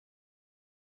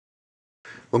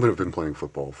Women have been playing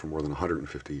football for more than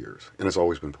 150 years, and it's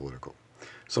always been political.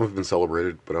 Some have been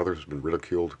celebrated, but others have been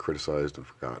ridiculed, criticized, and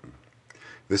forgotten.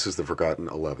 This is the Forgotten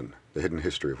 11, the hidden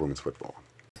history of women's football.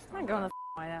 I'm not going to the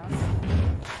White House.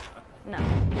 No.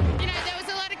 You know, there was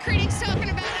a lot of critics talking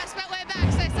about us, but we're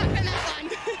back, so suck on that one.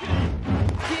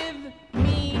 Give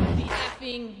me the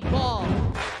effing ball.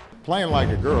 Playing like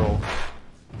a girl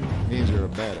means you're a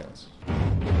badass.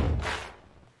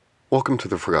 Welcome to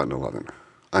the Forgotten 11.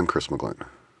 I'm Chris McGlynn.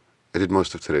 I did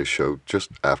most of today's show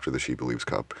just after the She Believes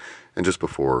Cup and just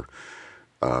before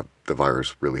the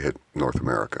virus really hit North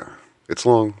America. It's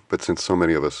long, but since so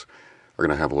many of us are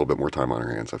going to have a little bit more time on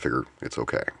our hands, I figure it's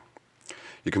okay.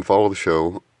 You can follow the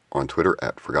show on Twitter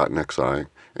at ForgottenXI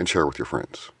and share with your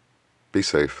friends. Be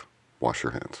safe. Wash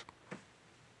your hands.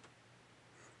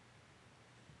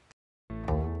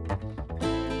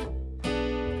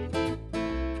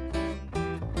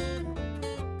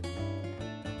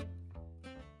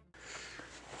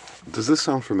 Does this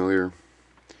sound familiar?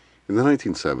 In the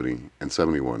 1970 and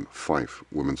 71 Fife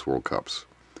Women's World Cups,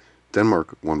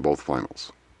 Denmark won both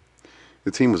finals.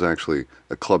 The team was actually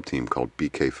a club team called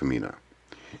BK Femina.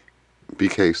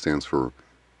 BK stands for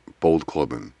Bold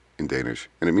Klubben in Danish,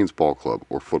 and it means ball club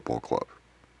or football club.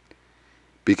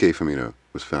 BK Femina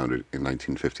was founded in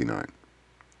 1959.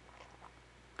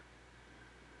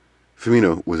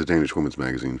 Femina was a Danish women's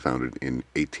magazine founded in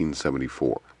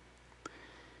 1874.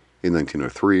 In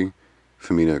 1903,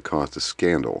 Femina caused a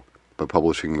scandal by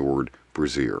publishing the word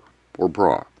brassiere, or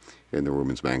bra, in their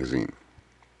women's magazine.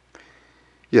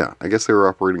 Yeah, I guess they were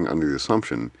operating under the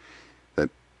assumption that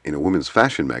in a women's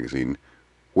fashion magazine,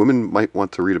 women might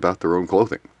want to read about their own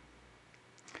clothing.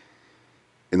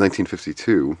 In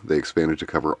 1952, they expanded to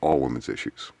cover all women's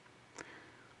issues.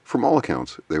 From all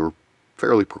accounts, they were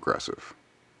fairly progressive.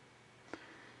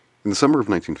 In the summer of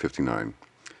 1959,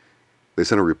 they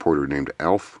sent a reporter named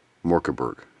Alf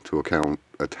Morkeberg to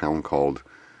a town called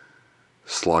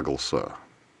Slagelse,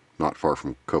 not far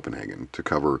from Copenhagen, to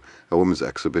cover a women's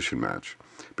exhibition match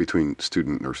between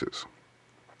student nurses.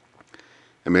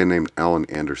 A man named Alan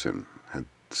Anderson had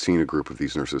seen a group of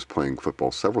these nurses playing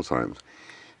football several times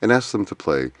and asked them to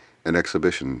play an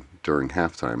exhibition during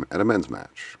halftime at a men's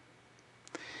match.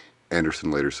 Anderson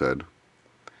later said,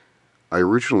 "I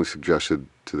originally suggested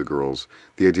to the girls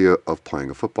the idea of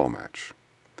playing a football match.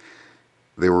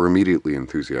 They were immediately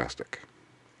enthusiastic.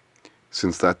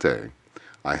 Since that day,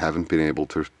 I haven't been able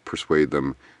to persuade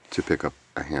them to pick up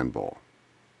a handball."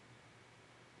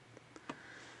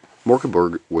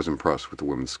 Morkeberg was impressed with the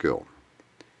women's skill.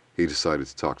 He decided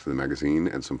to talk to the magazine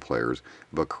and some players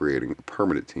about creating a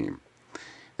permanent team.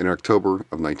 In October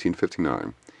of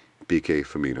 1959, BK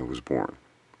Femina was born.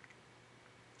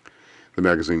 The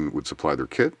magazine would supply their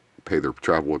kit, pay their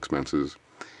travel expenses.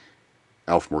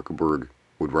 Alf Morkeberg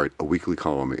would write a weekly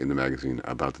column in the magazine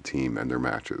about the team and their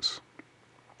matches.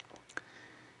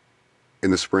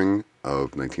 In the spring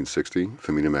of 1960,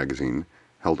 Femina magazine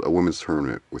held a women's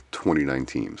tournament with 29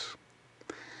 teams.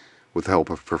 With the help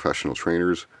of professional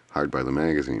trainers hired by the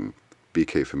magazine,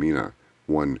 BK Femina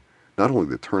won not only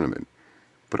the tournament,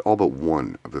 but all but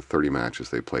one of the 30 matches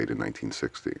they played in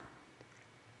 1960.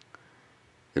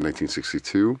 In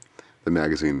 1962, the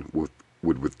magazine would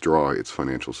withdraw its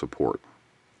financial support.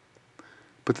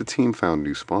 But the team found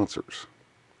new sponsors.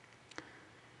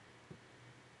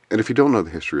 And if you don't know the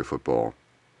history of football,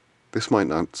 this might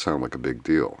not sound like a big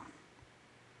deal.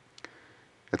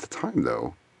 At the time,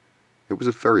 though, it was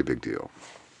a very big deal.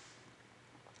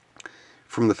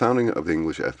 From the founding of the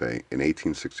English FA in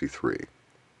 1863,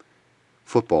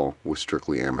 football was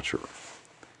strictly amateur,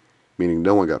 meaning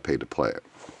no one got paid to play it.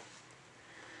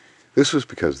 This was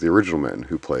because the original men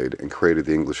who played and created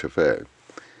the English FA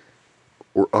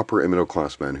were upper and middle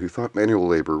class men who thought manual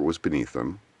labor was beneath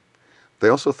them. They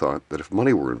also thought that if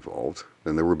money were involved,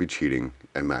 then there would be cheating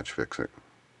and match fixing.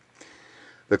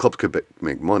 The clubs could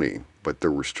make money, but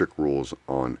there were strict rules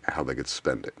on how they could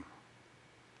spend it.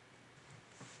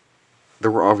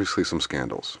 There were obviously some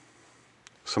scandals.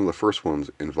 Some of the first ones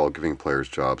involved giving players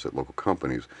jobs at local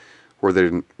companies where they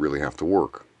didn't really have to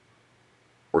work,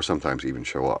 or sometimes even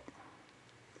show up.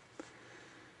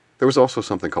 There was also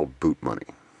something called boot money.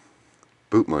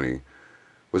 Boot money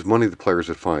was money the players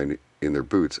would find in their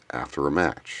boots after a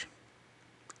match.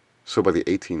 So by the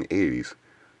 1880s,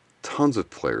 tons of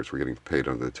players were getting paid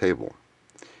under the table.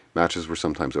 Matches were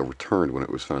sometimes overturned when it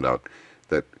was found out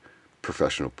that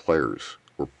professional players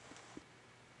were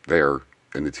there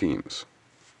in the teams.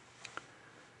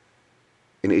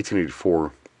 In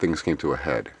 1884, things came to a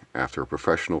head after a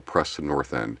professional Preston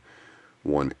North End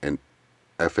won an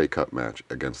FA Cup match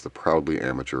against the proudly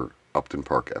amateur Upton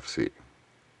Park FC.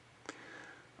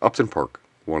 Upton Park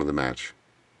wanted the match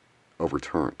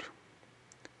overturned.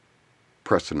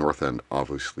 Preston North End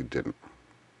obviously didn't.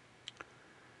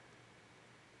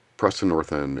 Preston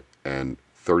North End and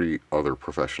 30 other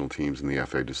professional teams in the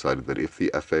FA decided that if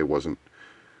the FA wasn't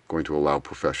going to allow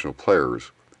professional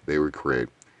players, they would create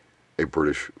a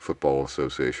British Football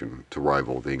Association to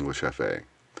rival the English FA,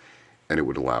 and it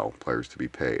would allow players to be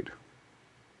paid.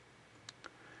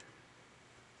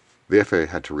 The FA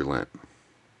had to relent,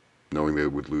 knowing they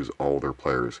would lose all their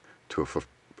players to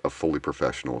a fully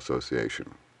professional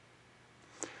association.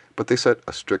 But they set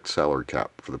a strict salary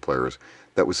cap for the players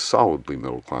that was solidly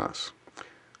middle class,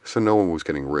 so no one was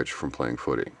getting rich from playing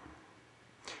footy.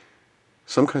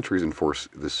 Some countries enforced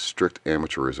this strict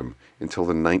amateurism until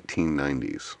the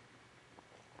 1990s.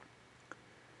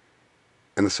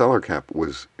 And the salary cap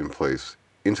was in place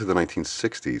into the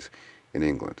 1960s in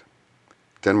England.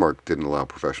 Denmark didn't allow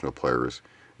professional players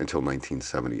until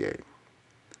 1978.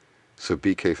 So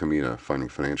BK Femina finding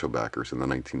financial backers in the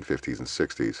 1950s and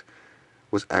 60s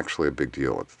was actually a big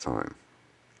deal at the time.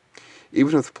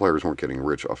 Even if the players weren't getting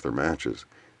rich off their matches,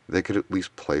 they could at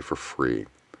least play for free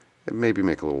and maybe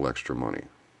make a little extra money.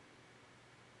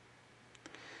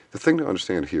 The thing to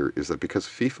understand here is that because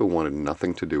FIFA wanted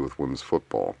nothing to do with women's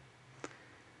football,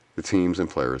 the teams and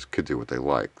players could do what they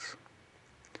liked.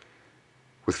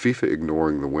 With FIFA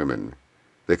ignoring the women,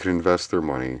 they could invest their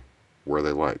money where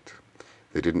they liked.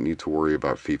 They didn't need to worry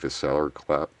about FIFA's salary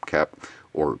cap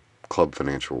or club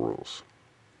financial rules.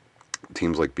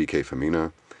 Teams like BK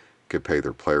Femina could pay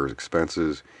their players'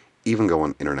 expenses, even go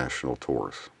on international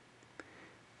tours.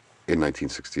 In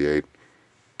 1968,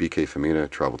 BK Femina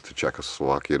traveled to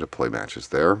Czechoslovakia to play matches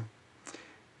there.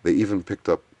 They even picked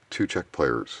up 2 Czech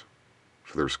players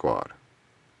for their squad.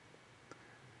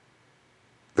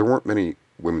 There weren't many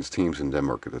women's teams in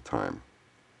Denmark at the time,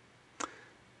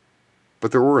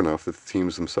 but there were enough that the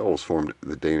teams themselves formed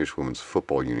the Danish Women's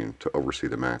Football Union to oversee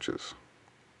the matches.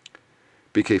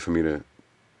 BK Femina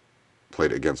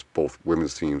played against both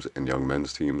women's teams and young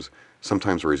men's teams,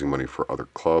 sometimes raising money for other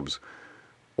clubs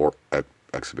or at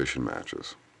exhibition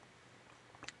matches.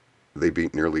 They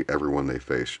beat nearly everyone they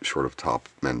faced short of top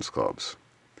men's clubs.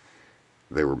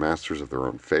 They were masters of their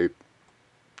own fate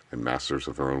and masters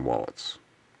of their own wallets.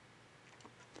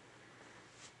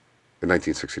 In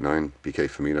 1969, BK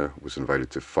Femina was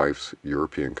invited to Fife's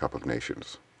European Cup of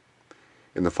Nations.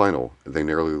 In the final, they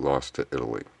narrowly lost to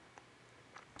Italy.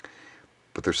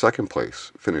 But their second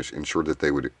place finish ensured that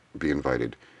they would be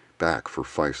invited back for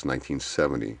Fife's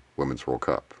 1970 Women's World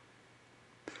Cup.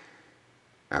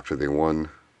 After they won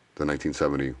the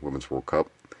 1970 Women's World Cup,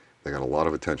 they got a lot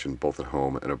of attention both at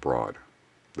home and abroad.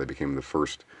 They became the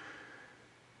first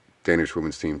Danish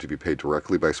women's team to be paid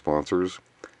directly by sponsors.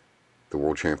 The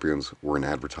world champions were in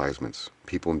advertisements.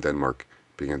 People in Denmark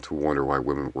began to wonder why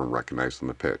women weren't recognized on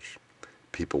the pitch.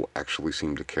 People actually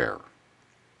seemed to care.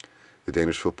 The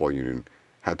Danish Football Union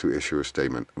had to issue a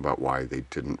statement about why they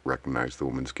didn't recognize the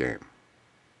women's game.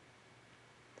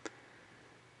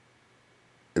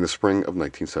 In the spring of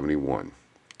 1971,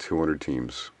 200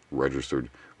 teams registered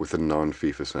with the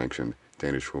non-FIFA sanctioned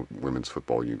Danish Women's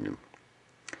Football Union.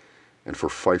 And for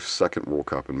Fife's second World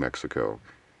Cup in Mexico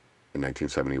in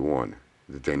 1971,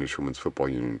 the Danish Women's Football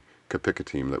Union could pick a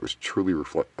team that was truly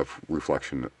a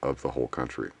reflection of the whole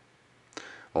country,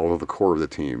 although the core of the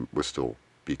team was still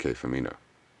BK Femina.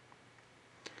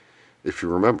 If you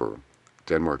remember,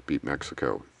 Denmark beat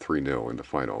Mexico 3-0 in the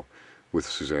final with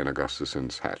Susanne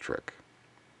Augustussen's hat-trick.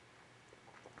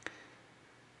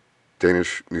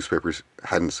 Danish newspapers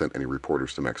hadn't sent any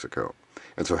reporters to Mexico,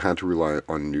 and so had to rely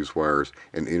on newswires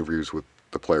and interviews with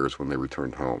the players when they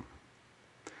returned home.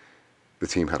 The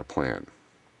team had a plan.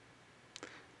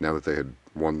 Now that they had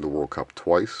won the World Cup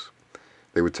twice,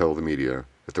 they would tell the media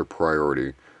that their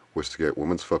priority was to get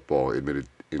women's football admitted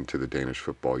into the Danish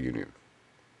Football Union.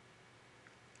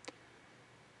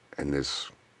 And this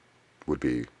would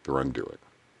be their undoing.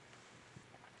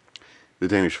 The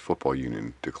Danish Football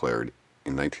Union declared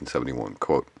in 1971,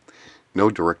 quote, "No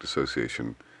direct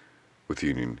association with the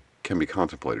union can be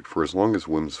contemplated for as long as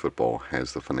women's football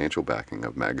has the financial backing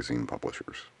of magazine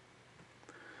publishers."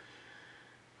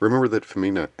 Remember that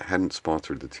Femina hadn't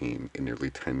sponsored the team in nearly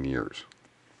 10 years,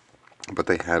 but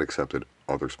they had accepted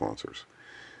other sponsors,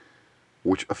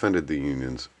 which offended the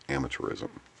union's amateurism.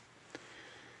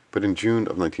 But in June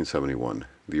of 1971,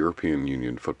 the European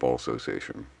Union Football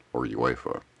Association, or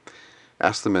UEFA,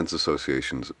 asked the men's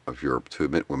associations of Europe to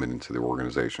admit women into their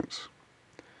organizations.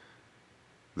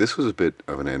 This was a bit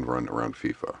of an end run around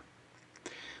FIFA,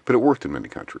 but it worked in many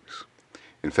countries.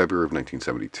 In February of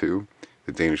 1972,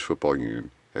 the Danish Football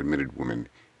Union admitted women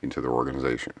into their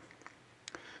organization.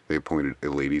 They appointed a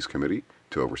ladies' committee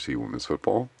to oversee women's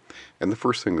football, and the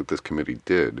first thing that this committee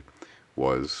did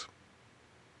was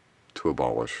to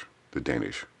abolish the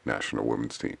Danish national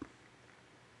women's team.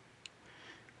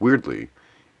 Weirdly,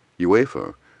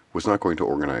 UEFA was not going to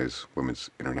organize women's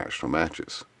international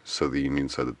matches, so the union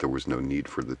said that there was no need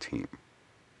for the team.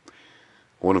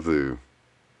 One of the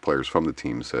players from the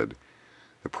team said,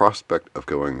 the prospect of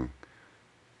going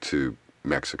to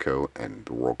Mexico and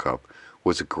the World Cup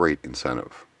was a great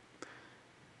incentive.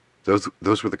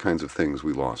 Those were the kinds of things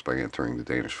we lost by entering the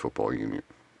Danish Football Union.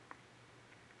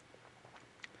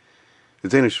 The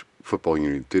Danish Football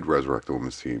Union did resurrect the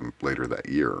women's team later that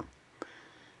year,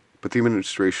 but the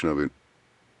administration of it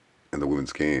and the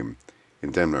women's game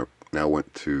in Denmark now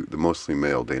went to the mostly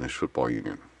male Danish Football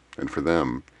Union, and for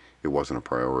them, it wasn't a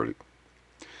priority.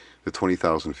 The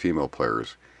 20,000 female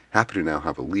players, happy to now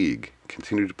have a league,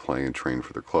 continued to play and train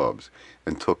for their clubs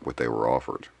and took what they were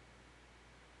offered.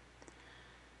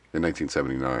 In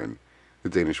 1979, the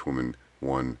Danish women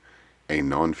won a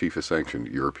non-FIFA sanctioned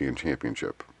European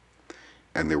Championship,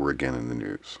 and they were again in the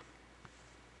news.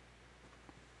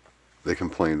 They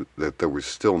complained that there was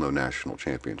still no national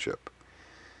championship.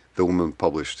 The women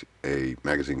published a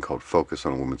magazine called Focus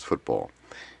on Women's Football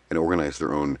and organized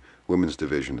their own Women's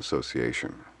Division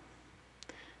Association.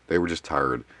 They were just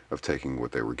tired of taking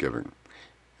what they were given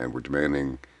and were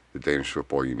demanding the Danish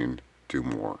Football Union do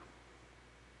more.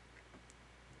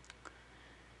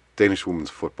 Danish women's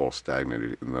football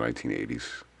stagnated in the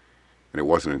 1980s, and it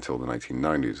wasn't until the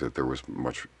 1990s that there was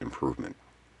much improvement.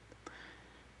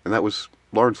 And that was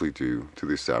largely due to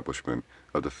the establishment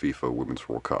of the FIFA Women's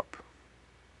World Cup,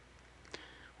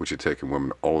 which had taken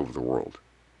women all over the world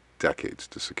decades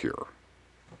to secure.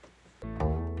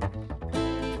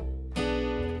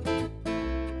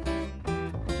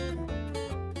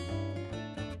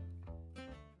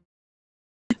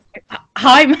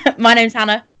 Hi, my name's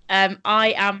Hannah.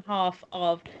 I am half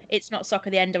of It's Not Soccer,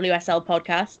 the NWSL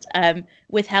podcast,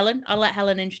 with Helen. I'll let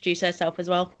Helen introduce herself as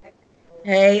well.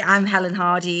 Hey, I'm Helen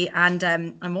Hardy, and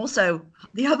I'm also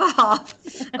the other half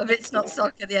of It's Not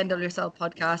Soccer, the NWSL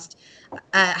podcast.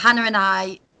 Hannah and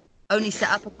I only set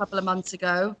up a couple of months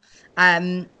ago.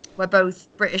 We're both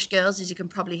British girls, as you can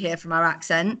probably hear from our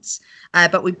accents,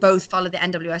 but we both follow the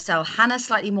NWSL. Hannah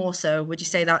slightly more so. Would you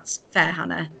say that's fair,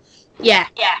 Hannah? Yeah.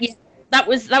 That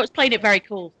was playing it very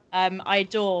cool. I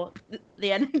adore the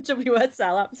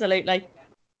NWSL, absolutely.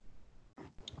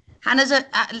 Hannah's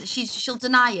she'll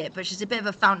deny it, but she's a bit of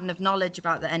a fountain of knowledge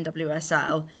about the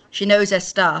NWSL. She knows her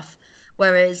stuff,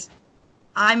 whereas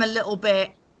I'm a little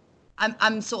bit.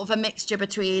 I'm sort of a mixture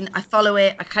between I follow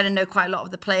it, I kind of know quite a lot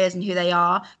of the players and who they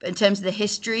are, but in terms of the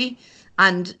history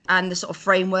and the sort of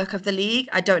framework of the league,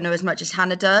 I don't know as much as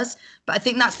Hannah does. But I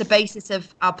think that's the basis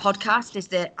of our podcast, is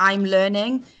that I'm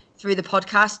learning through the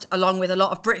podcast, along with a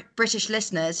lot of British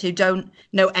listeners who don't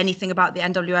know anything about the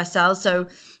NWSL. So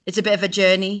it's a bit of a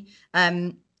journey,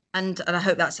 and I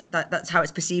hope that's how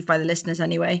it's perceived by the listeners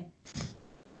anyway.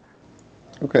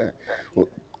 Okay. Well,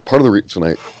 part of the reason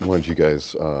I wanted you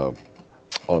guys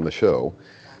on the show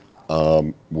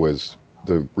was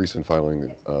the recent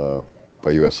filing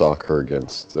by U.S. Soccer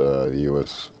against the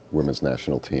U.S. women's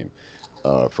national team.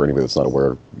 For anybody that's not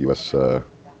aware, U.S.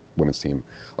 women's team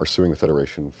are suing the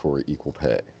federation for equal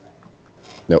pay.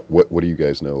 Now, what do you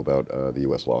guys know about the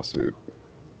U.S. lawsuit?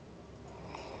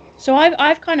 So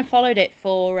I've kind of followed it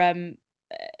for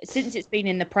since it's been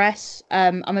in the press.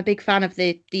 I'm a big fan of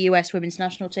the US women's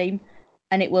national team,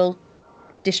 and it will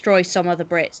destroy some other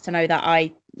Brits to know that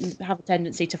I have a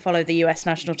tendency to follow the US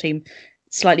national team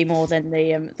slightly more than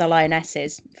the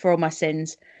Lionesses for all my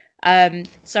sins.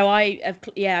 So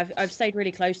I've stayed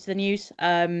really close to the news.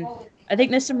 I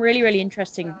think there's some really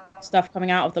interesting stuff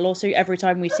coming out of the lawsuit. Every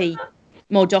time we see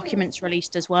more documents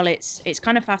released as well, it's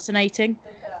kind of fascinating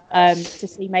to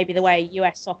see maybe the way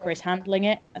US soccer is handling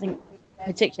it. I think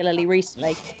particularly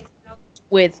recently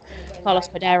with Carlos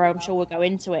Cordeiro, I'm sure we'll go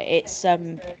into it.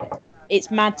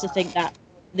 It's mad to think that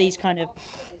these kind of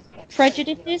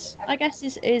prejudices, I guess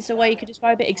is a way you could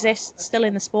describe it, exist still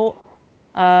in the sport.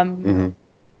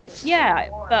 Yeah,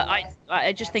 but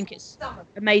I just think it's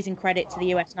amazing credit to the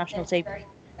US national team.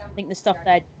 I think the stuff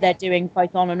they're doing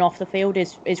both on and off the field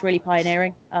is really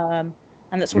pioneering, and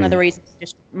that's one of the reasons I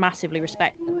just massively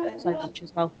respect them so much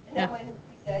as well. Yeah.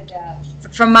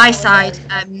 From my side,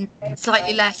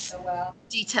 slightly less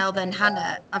detail than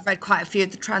Hannah. I've read quite a few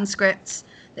of the transcripts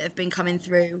that have been coming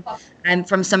through,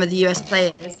 from some of the US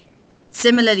players.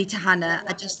 Similarly to Hannah,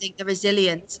 I just think the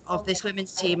resilience of this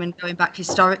women's team, and going back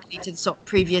historically to the sort of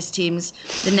previous teams,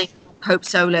 the name Hope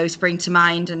Solo spring to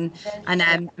mind, and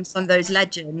some of those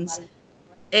legends.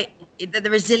 The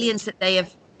resilience that they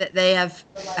have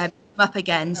up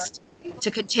against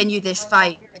to continue this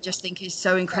fight, I just think is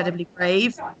so incredibly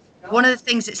brave. One of the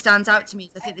things that stands out to me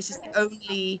is I think this is the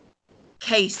only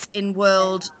case in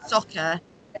world soccer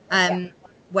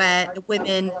where the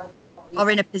women are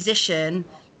in a position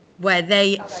where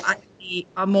they actually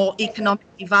are more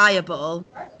economically viable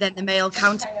than the male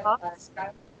counterparts,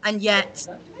 and yet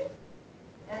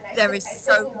there is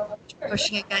so much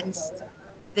pushing against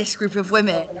this group of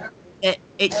women.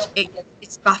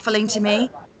 It's baffling to me,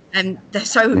 and they're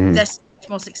so much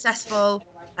more successful,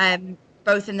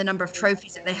 both in the number of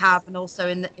trophies that they have, and also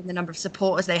in the number of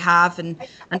supporters they have and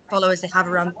followers they have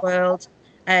around the world.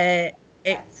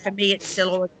 For me, it's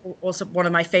still also one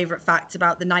of my favorite facts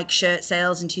about the Nike shirt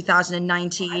sales in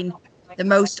 2019. The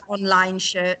most online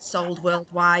shirts sold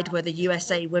worldwide were the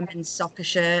USA women's soccer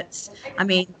shirts. I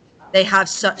mean, they have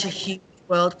such a huge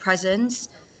world presence,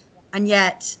 and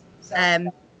yet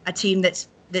a team that's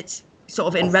sort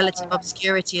of in relative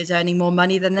obscurity is earning more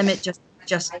money than them. It's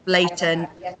just blatant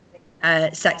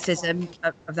sexism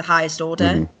of the highest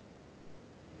order.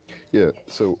 Yeah,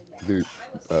 so the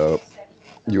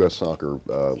U.S. Soccer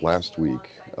last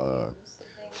week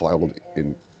filed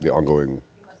in the ongoing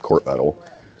court battle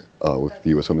with the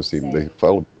U.S. women's team. They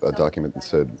filed a document that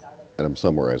said, and I'm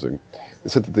summarizing, it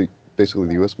said that basically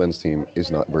the U.S. men's team is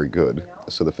not very good,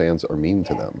 so the fans are mean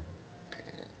to them.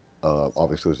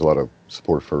 Obviously, there's a lot of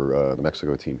support for the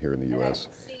Mexico team here in the U.S.,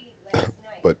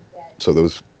 but so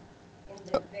those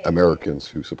Americans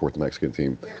who support the Mexican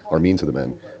team are mean to the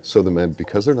men. So the men,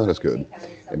 because they're not as good,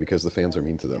 and because the fans are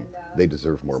mean to them, they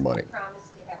deserve more money.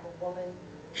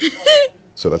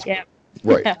 So that's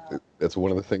right. That's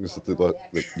one of the things that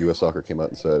the U.S. Soccer came out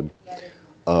and said.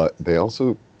 They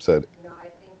also said,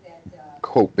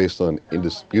 quote, based on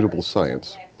indisputable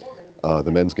science,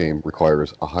 the men's game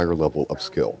requires a higher level of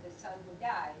skill.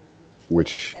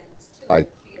 Which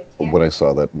when I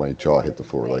saw that, my jaw hit the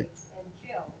floor. Like,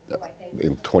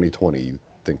 in 2020, you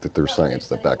think that there's science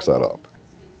that backs that up.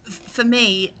 For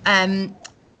me, I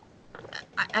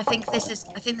think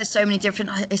there's so many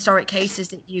different historic cases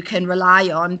that you can rely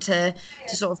on to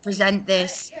sort of present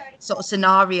this sort of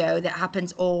scenario that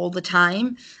happens all the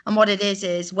time. And what it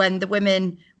is when the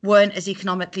women weren't as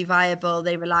economically viable,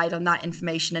 they relied on that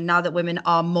information. And now that women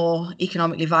are more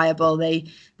economically viable,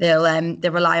 they'll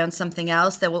rely on something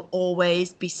else. There will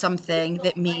always be something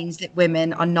that means that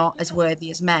women are not as worthy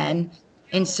as men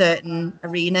in certain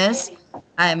arenas.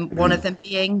 One of them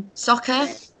being soccer.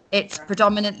 It's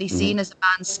predominantly seen as a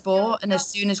man's sport, and as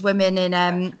soon as women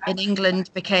in England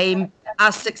became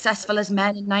as successful as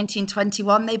men in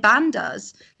 1921, they banned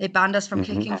us. They banned us from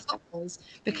kicking footballs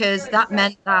because that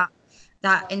meant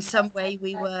that in some way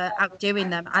we were outdoing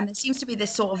them. And there seems to be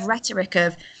this sort of rhetoric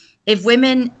of, if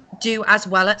women do as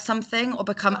well at something or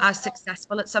become as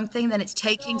successful at something, then it's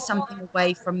taking something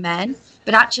away from men.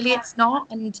 But actually it's not,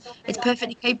 and it's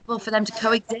perfectly capable for them to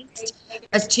coexist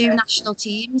as two national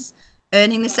teams,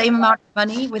 earning the same amount of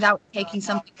money without taking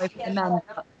something away from the men.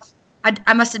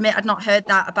 I must admit, I'd not heard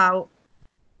that about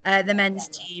the men's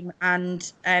team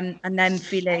and them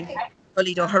feeling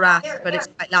bullied or harassed, but it's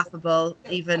quite laughable,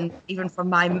 even from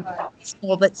my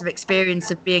small bits of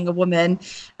experience of being a woman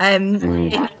in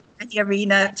the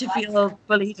arena, to feel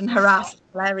bullied and harassed.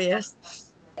 Hilarious.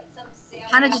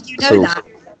 Hannah, did you know that?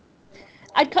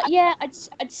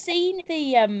 I'd seen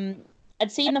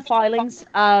the filings,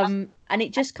 and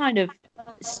it just kind of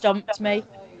stumped me.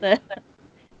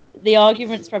 The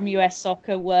arguments from US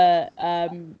Soccer were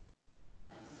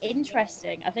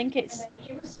interesting. I think it's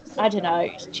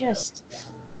just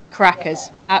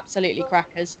crackers, absolutely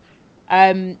crackers.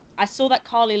 I saw that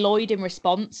Carly Lloyd in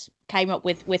response came up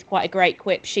with quite a great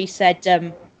quip. She said,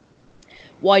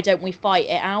 why don't we fight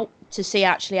it out to see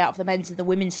actually out of the men's and the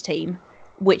women's team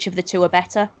which of the two are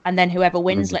better, and then whoever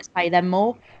wins, let's pay them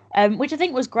more. Which I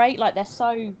think was great. Like, they're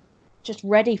so just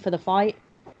ready for the fight.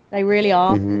 They really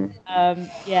are. And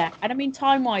I mean,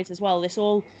 time-wise as well,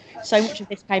 so much of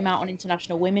this came out on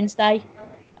International Women's Day.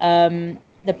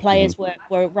 The players were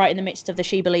right in the midst of the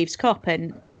She Believes Cup,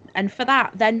 and for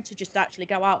that, then to just actually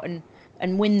go out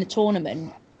and win the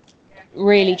tournament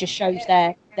really just shows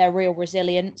their real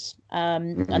resilience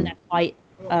and their fight.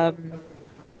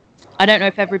 I don't know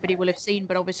if everybody will have seen,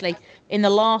 but obviously in the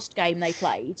last game they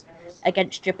played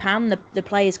against Japan, the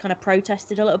players kind of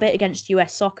protested a little bit against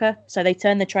US Soccer, so they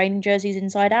turned the training jerseys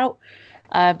inside out,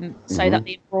 so that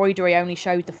the embroidery only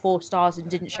showed the 4 stars and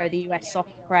didn't show the US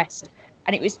Soccer crest.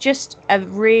 And it was just a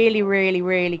really, really,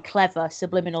 really clever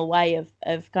subliminal way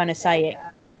of kind of saying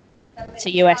to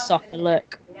US Soccer,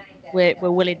 look, we're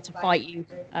willing to fight you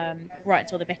right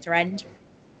until the bitter end,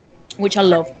 which I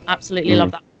love. Absolutely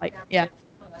love that fight. Yeah.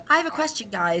 I have a question,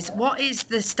 guys. What is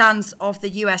the stance of the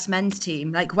US men's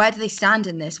team? Like, where do they stand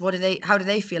in this? How do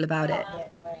they feel about it?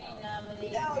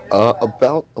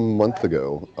 About a month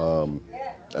ago,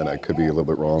 and I could be a little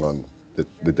bit wrong on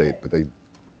the date, but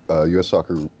U.S.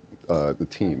 Soccer,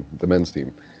 the men's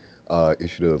team,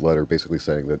 issued a letter basically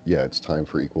saying that, yeah, it's time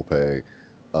for equal pay.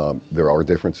 There are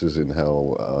differences in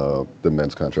how the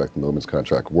men's contract and the women's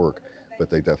contract work, but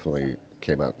they definitely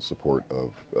came out in support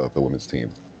of the women's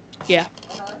team. Yeah,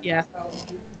 yeah.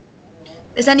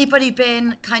 Has anybody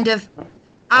been kind of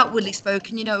outwardly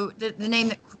spoken? You know, the name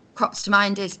that crops to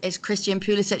mind is Christian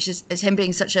Pulisic, as him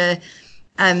being such a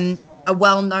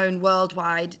well-known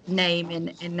worldwide name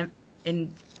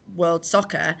in world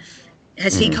soccer.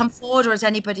 Has he come forward, or has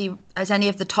any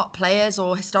of the top players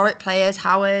or historic players,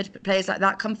 Howard, players like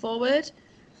that, come forward?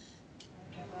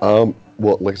 Well,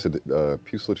 like I said,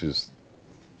 Pulisic is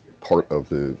part of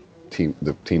the team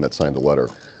that signed the letter.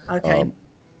 Okay.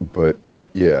 But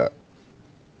yeah,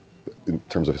 in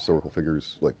terms of historical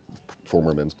figures, like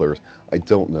former men's players, I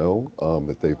don't know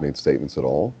that they've made statements at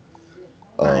all.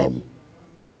 Right.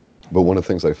 But one of the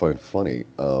things I find funny,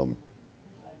 and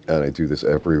I do this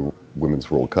every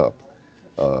Women's World Cup,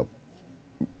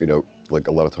 you know, like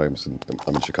a lot of times,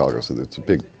 I'm in Chicago, so it's a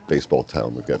big baseball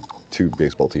town. We've got 2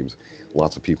 baseball teams.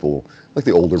 Lots of people, like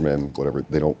the older men, whatever,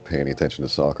 they don't pay any attention to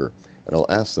soccer. And I'll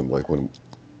ask them, like, when,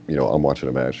 you know, I'm watching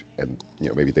a match, and, you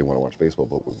know, maybe they want to watch baseball,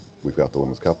 but we've got the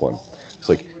Women's Cup on. It's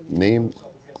like, name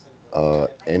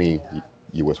any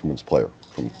U.S. women's player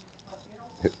from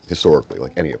historically,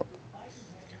 like any of them.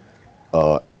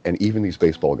 And even these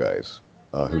baseball guys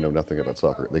who know nothing about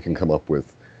soccer, they can come up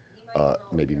with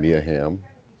maybe Mia Hamm.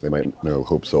 They might know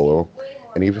Hope Solo.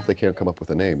 And even if they can't come up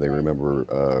with a name, they remember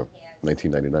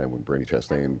 1999 when Brandi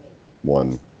Chastain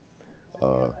won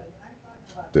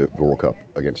the World Cup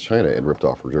against China and ripped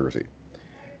off her jersey.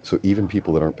 So even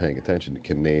people that aren't paying attention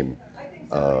can name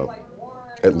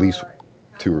at least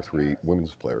 2 or 3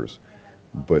 women's players.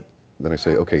 But then I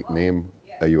say, okay, name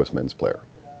a U.S. men's player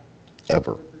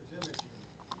ever.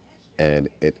 And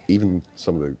even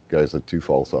some of the guys that do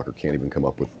follow soccer can't even come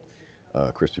up with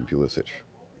Christian Pulisic.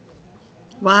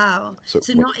 Wow.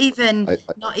 So not even,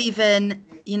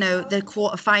 you know, the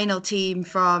quarterfinal team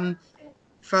from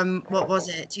what was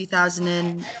it,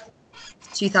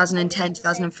 2010,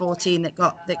 2014 that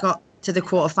got to the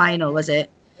quarterfinal, was it?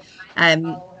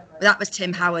 That was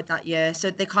Tim Howard that year.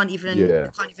 So they can't even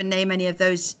name any of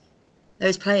those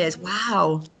players.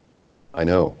 Wow. I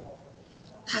know.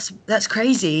 That's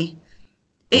crazy.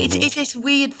 It's this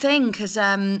weird thing because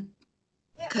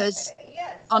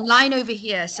online over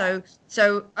here, so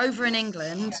over in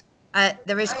England,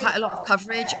 there is quite a lot of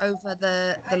coverage over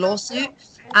the lawsuit,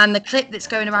 and the clip that's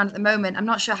going around at the moment, I'm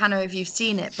not sure, Hannah, if you've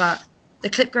seen it, but the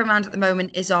clip going around at the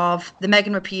moment is of the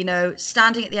Megan Rapinoe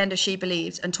standing at the end of She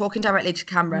Believes and talking directly to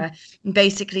camera, and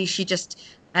basically she just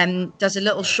does a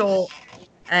little short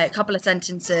couple of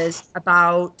sentences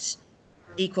about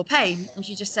equal pay, and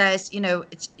she just says, you know,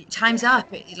 time's up,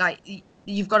 like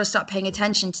you've got to start paying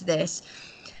attention to this.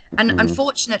 And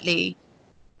unfortunately,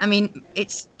 I mean,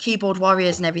 it's keyboard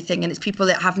warriors and everything, and it's people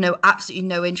that have absolutely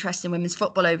no interest in women's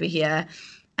football over here.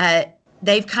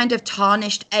 They've kind of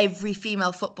tarnished every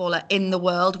female footballer in the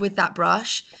world with that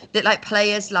brush, that like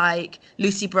players like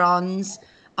Lucy Bronze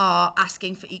are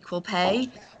asking for equal pay,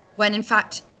 when in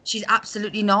fact she's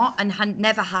absolutely not, and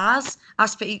never has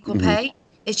asked for equal pay.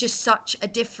 It's just such a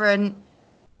different,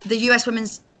 the US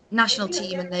women's national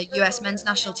team and the US men's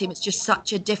national team, it's just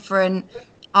such a different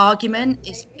argument.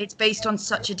 It's based on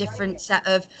such a different set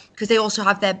of, because they also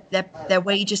have their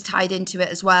wages tied into it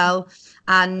as well,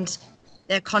 and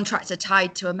their contracts are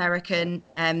tied to American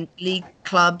league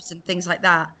clubs and things like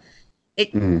that.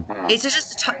 It's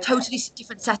just a totally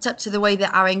different setup to the way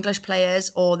that our English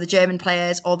players or the German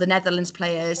players or the Netherlands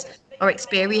players are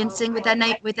experiencing with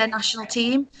their national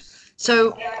team.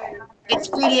 So it's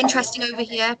really interesting over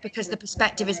here because the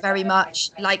perspective is very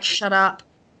much like, shut up,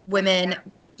 women,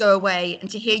 go away. And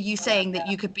to hear you saying that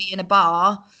you could be in a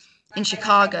bar in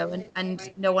Chicago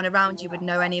and no one around you would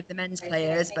know any of the men's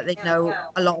players, but they'd know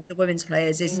a lot of the women's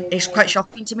players is quite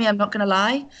shocking to me. I'm not going to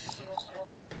lie.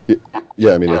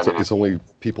 Yeah, I mean, it's only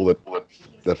people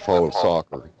that follow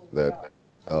soccer that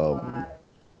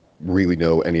really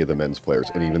know any of the men's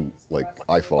players. And even, like,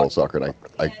 I follow soccer, and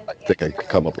I think I could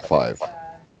come up with 5.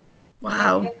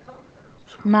 Wow.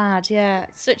 Mad, yeah.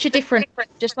 Such a difference,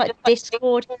 just like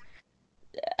Discord.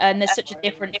 And there's such a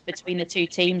difference between the 2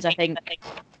 teams, I think,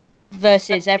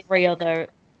 versus every other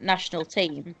national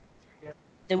team.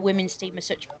 The women's team is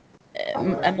such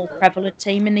a more prevalent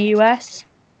team in the US.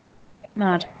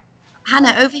 Mad.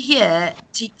 Hannah, over here,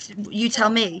 you tell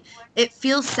me, it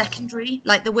feels secondary.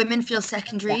 Like the women feel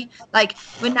secondary. Like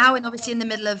we're now obviously in the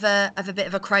middle of a bit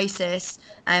of a crisis,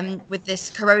 with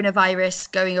this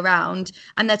coronavirus going around,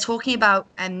 and they're talking about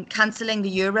cancelling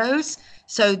the Euros.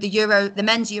 So the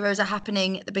men's Euros are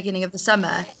happening at the beginning of the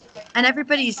summer, and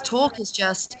everybody's talk is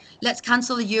just let's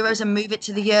cancel the Euros and move it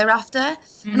to the year after.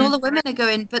 And all the women are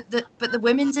going, but the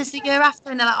women's is the year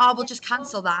after, and they're like, oh, we'll just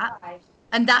cancel that.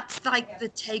 And that's like the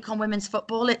take on women's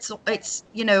football. It's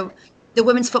the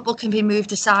women's football can be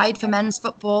moved aside for men's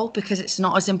football because it's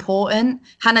not as important.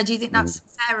 Hannah, do you think that's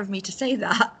fair of me to say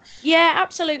that? Yeah,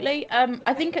 absolutely.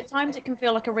 I think at times it can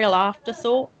feel like a real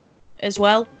afterthought as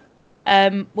well.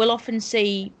 We'll often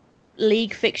see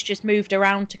league fixtures moved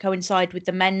around to coincide with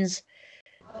the men's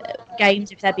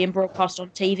games if they're being broadcast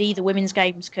on TV. The women's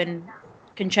games can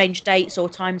change dates or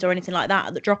times or anything like that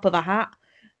at the drop of a hat.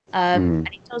 And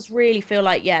it does really feel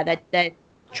like, they're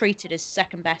treated as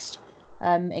second best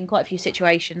in quite a few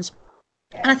situations.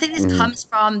 And I think this comes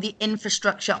from the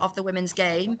infrastructure of the women's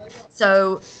game.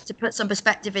 So to put some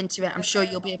perspective into it, I'm sure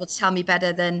you'll be able to tell me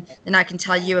better than I can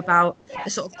tell you about the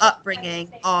sort of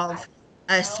upbringing of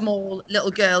a small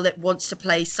little girl that wants to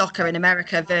play soccer in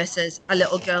America versus a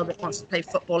little girl that wants to play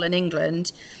football in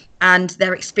England. And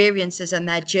their experiences and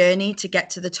their journey to get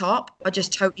to the top are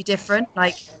just totally different.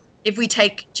 Like, if we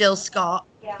take Jill Scott,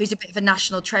 who's a bit of a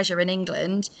national treasure in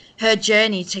England, her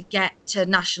journey to get to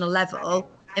national level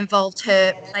involved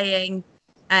her playing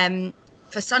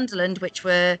for Sunderland, which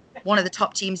were one of the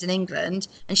top teams in England,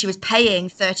 and she was paying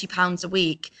 £30 a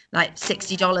week, like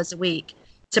 $60 a week,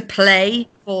 to play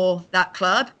for that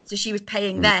club. So she was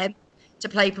paying them to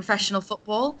play professional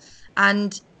football.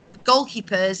 And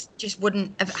goalkeepers just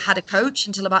wouldn't have had a coach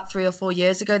until about 3 or 4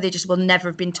 years ago. They just will never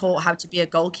have been taught how to be a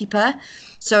goalkeeper.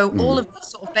 So all of these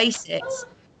sort of basics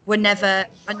are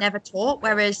never taught.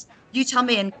 Whereas you tell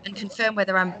me and confirm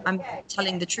whether I'm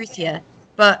telling the truth here.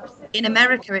 But in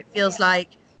America, it feels like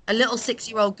a little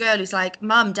 6-year-old girl who's like,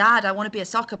 Mum, Dad, I want to be a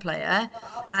soccer player.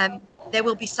 There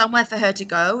will be somewhere for her to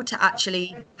go to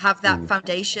actually have that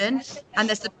foundation. And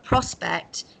there's the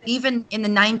prospect, even in the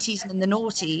 90s and in the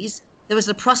noughties, there was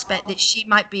the prospect that she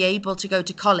might be able to go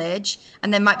to college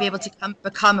and then might be able to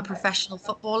become a professional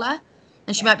footballer.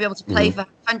 And she might be able to play for her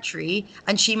country,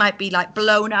 and she might be like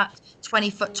blown up 20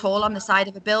 foot tall on the side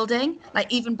of a building.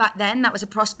 Like even back then, that was a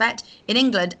prospect. In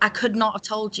England, I could not have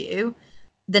told you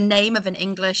the name of an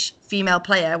English female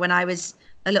player when I was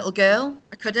a little girl.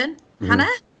 I couldn't. Hannah,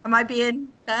 am I being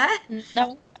fair?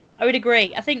 No, I would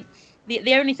agree. I think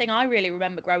the only thing I really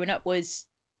remember growing up was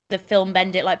the film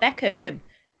Bend It Like Beckham.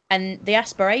 And the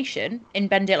aspiration in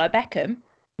Bend It Like Beckham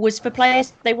was for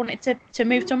players, they wanted to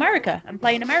move to America and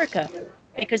play in America,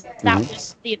 because that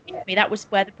was the epitome, that was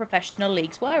where the professional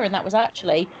leagues were, and that was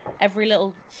actually every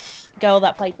little girl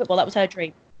that played football, that was her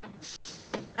dream.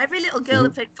 Every little girl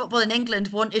that played football in England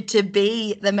wanted to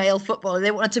be the male footballer.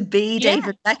 They wanted to be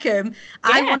David Beckham.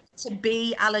 I wanted to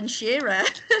be Alan Shearer.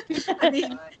 I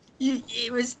mean,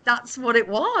 that's what it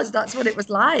was. That's what it was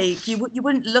like. You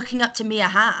weren't looking up to Mia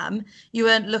Hamm. You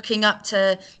weren't looking up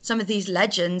to some of these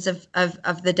legends of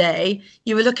the day.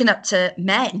 You were looking up to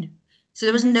men. So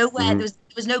there was nowhere. There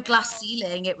was no glass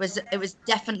ceiling. It was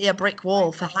definitely a brick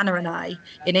wall for Hannah and I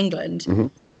in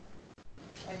England.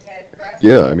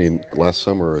 Yeah, I mean, last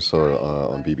summer I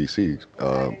saw on BBC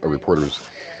a reporter's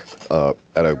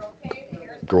at a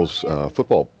girls'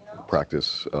 football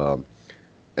practice.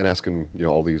 And asking,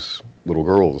 all these little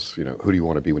girls, who do you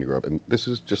want to be when you grow up? And this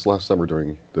is just last summer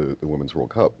during the Women's World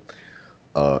Cup.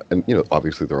 And,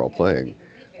 obviously they're all playing,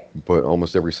 but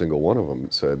almost every single one of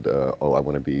them said, I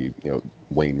want to be,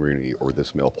 Wayne Rooney or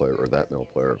this male player or that male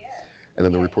player. And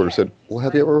then the reporter said, well,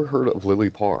 have you ever heard of Lily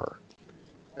Parr?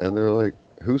 And they're like,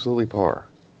 who's Lily Parr?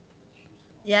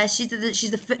 Yeah, she's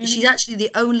actually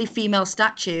the only female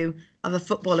statue of a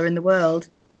footballer in the world.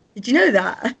 Did you know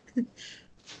that?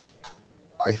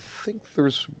 I think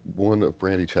there's one of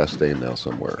Brandi Chastain now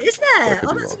somewhere. Is there?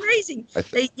 Oh, that's wrong. amazing.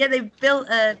 They built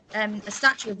a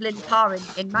statue of Lily Parr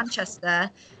in Manchester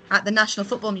at the National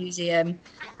Football Museum.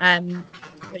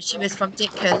 But she was from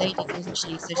Ditka Ladies, wasn't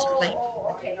she? So she played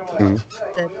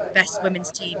the best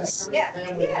women's teams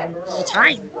of all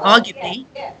time, arguably.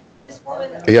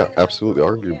 Yeah, absolutely,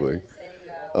 arguably.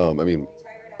 I mean,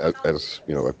 as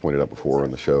I pointed out before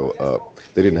on the show,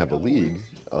 they didn't have a league.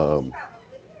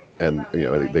 And,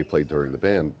 they played during the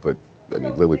ban, but, I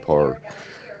mean, Lily Parr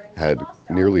had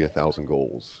nearly 1,000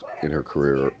 goals in her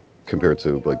career compared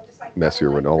to, like, Messi or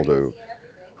Ronaldo,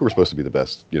 who were supposed to be the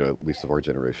best, at least of our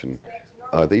generation.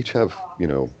 They each have,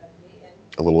 a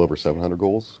little over 700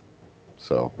 goals.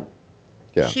 So,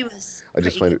 Yeah, She was I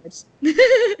just pretty find it.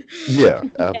 good. Yeah,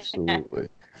 absolutely.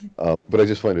 But I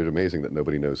just find it amazing that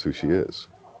nobody knows who she is.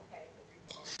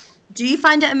 Do you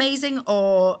find it amazing,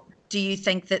 or do you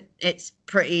think that it's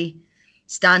pretty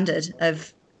standard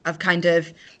of kind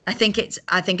of? I think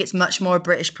it's much more a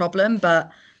British problem,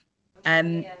 but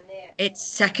it's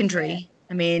secondary.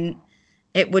 I mean,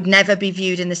 it would never be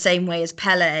viewed in the same way as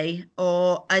Pele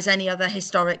or as any other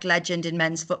historic legend in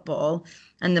men's football.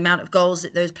 And the amount of goals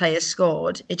that those players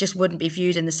scored, it just wouldn't be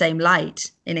viewed in the same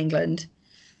light in England.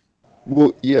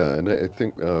 Well, yeah, and I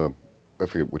think I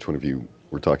forget which one of you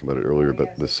were talking about it earlier,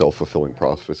 but the self-fulfilling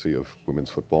prophecy of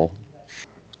women's football.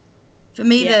 For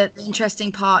me, Yeah. the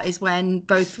interesting part is when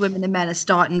both women and men are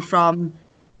starting from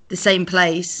the same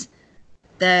place.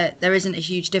 There isn't a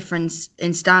huge difference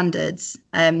in standards.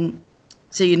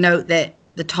 So you note that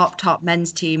the top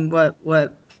men's team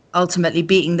were ultimately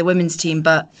beating the women's team,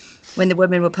 but when the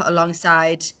women were put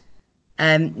alongside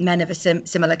men of a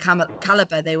similar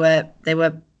caliber, they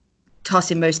were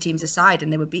tossing most teams aside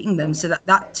and they were beating them. So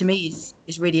that to me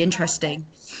is really interesting,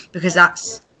 because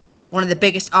that's one of the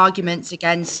biggest arguments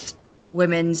against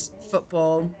women's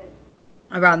football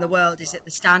around the world, is that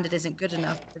the standard isn't good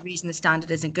enough. The reason the standard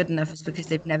isn't good enough is because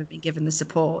they've never been given the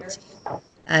support.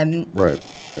 Right.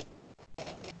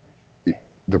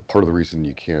 The part of the reason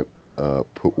you can't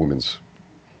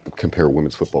compare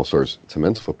women's football stars to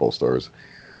men's football stars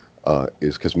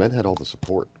is because men had all the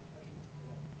support.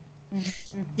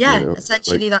 Yeah, You know,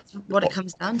 essentially like- that's what it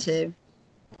comes down to.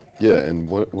 Yeah, and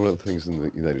one of the things in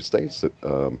the United States that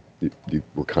you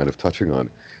were kind of touching on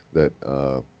that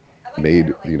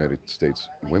made the United States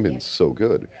women so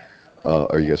good.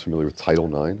 Are you guys familiar with Title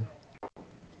IX?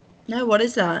 No, what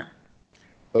is that?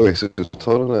 Okay, so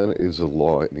Title IX is a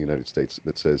law in the United States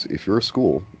that says if you're a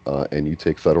school and you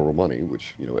take federal money,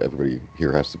 which everybody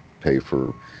here has to pay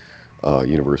for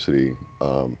university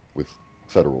with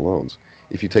federal loans,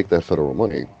 if you take that federal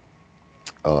money,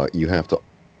 you have to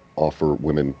offer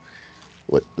women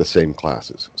the same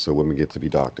classes. So women get to be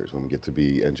doctors, women get to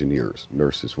be engineers,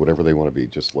 nurses, whatever they want to be,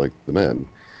 just like the men.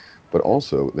 But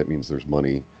also that means there's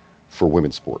money for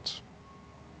women's sports,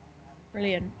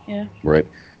 Brilliant. Yeah. right?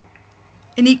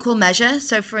 In equal measure.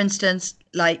 So for instance,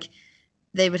 like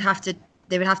they would have to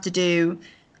do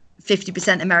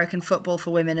 50% American football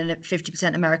for women and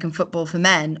 50% American football for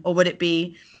men, or would it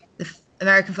be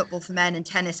American football for men and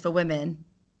tennis for women?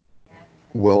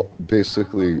 Well,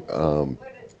 basically,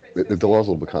 the law's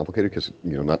a little bit complicated because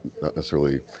not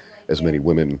necessarily as many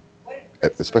women,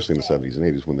 especially in the 70s and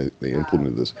 80s when they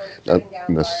implemented this, not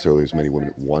necessarily as many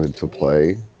women wanted to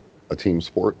play a team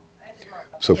sport.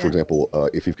 So, for Yeah. example,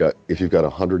 if you've got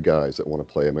 100 guys that want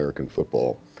to play American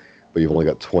football, but you've only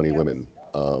got 20 women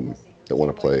that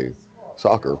want to play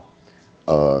soccer,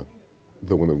 the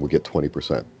women will get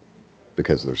 20%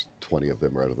 because there's 20 of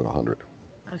them rather than 100.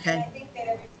 Okay.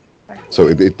 So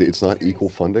it's not equal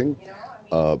funding,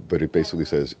 but it basically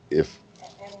says if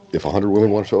 100 women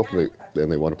want to show up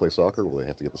and they want to play soccer, well, they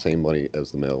have to get the same money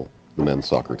as the men's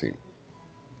soccer team.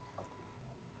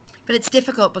 But it's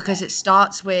difficult because it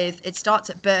starts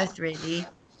at birth, really.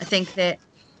 I think that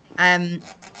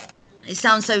it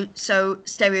sounds so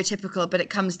stereotypical, but it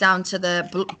comes down to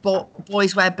the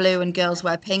boys wear blue and girls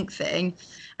wear pink thing.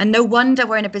 And no wonder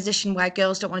we're in a position where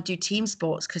girls don't want to do team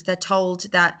sports, because they're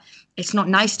told that it's not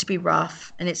nice to be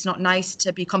rough and it's not nice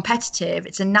to be competitive.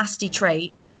 It's a nasty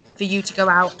trait for you to go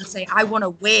out and say, I want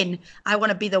to win. I want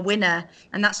to be the winner.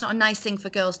 And that's not a nice thing for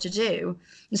girls to do.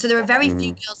 And so there are very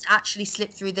few girls that actually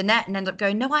slip through the net and end up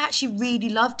going, no, I actually really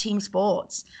love team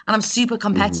sports and I'm super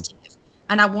competitive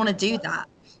and I want to do that.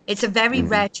 It's a very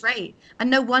rare trait.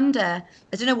 And no wonder,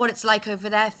 I don't know what it's like over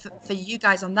there for you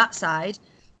guys on that side,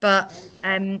 but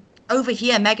over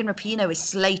here, Megan Rapinoe is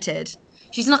slated.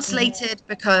 She's not slated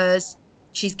because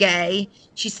she's gay.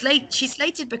 She's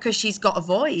slated because she's got a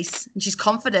voice and she's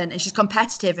confident and she's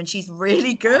competitive and she's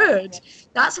really good.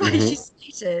 That's why she's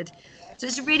slated. So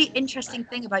it's a really interesting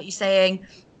thing about you saying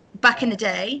back in the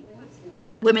day,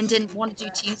 women didn't want to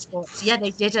do team sports. Yeah,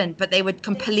 they didn't, but they would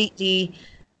completely.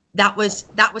 That was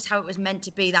how it was meant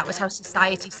to be. That was how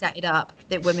society set it up,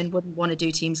 that women wouldn't want to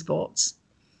do team sports.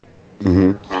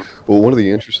 Well, one of the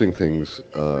interesting things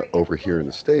over here in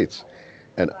the States,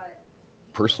 and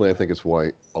personally I think it's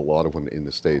why a lot of women in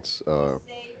the States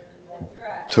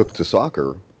took to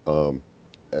soccer,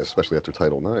 especially after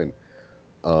Title IX,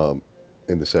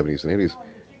 in the 70s and 80s,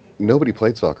 nobody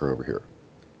played soccer over here.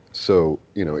 So,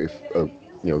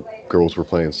 if girls were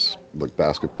playing like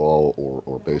basketball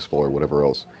or baseball or whatever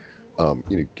else,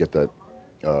 get that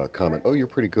comment, oh, you're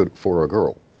pretty good for a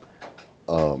girl.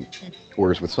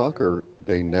 Whereas with soccer,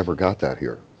 they never got that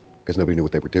here because nobody knew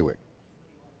what they were doing.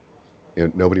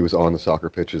 Nobody was on the soccer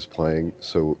pitches playing,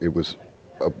 so it was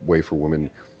a way for women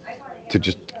to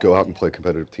just go out and play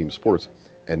competitive team sports,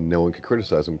 and no one could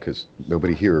criticize them because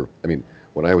nobody here. I mean,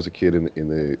 when I was a kid in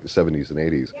the 70s and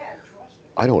 80s,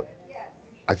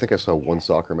 I think I saw one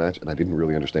soccer match and I didn't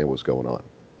really understand what was going on.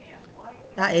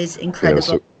 That is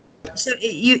incredible. So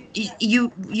you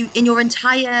in the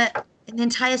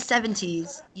entire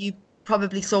 70s, you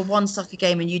probably saw one soccer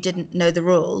game and you didn't know the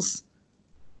rules.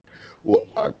 Well,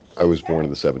 I was born in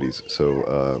the 70s,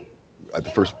 so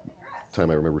the first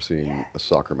time I remember seeing a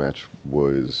soccer match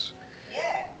was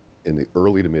in the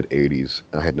early to mid 80s.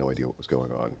 I had no idea what was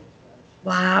going on.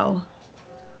 Wow.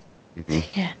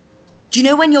 Mm-hmm. Yeah. Do you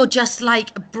know when you're just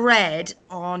like bred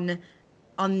on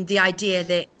the idea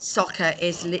that soccer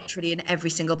is literally in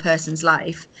every single person's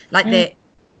life? Like that.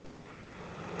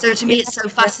 So to me, it's so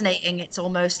fascinating. It's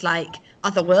almost like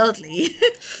otherworldly.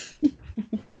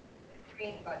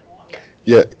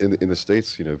 Yeah, in the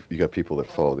States, you got people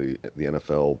that follow the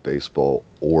NFL, baseball,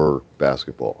 or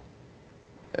basketball,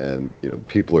 and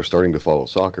people are starting to follow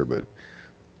soccer. But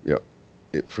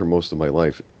for most of my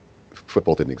life,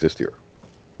 football didn't exist here,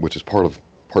 which is part of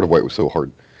why it was so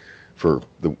hard for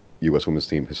the U.S. women's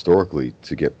team historically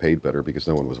to get paid better, because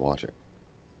no one was watching.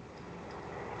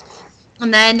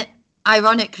 And then,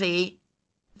 ironically,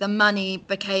 the money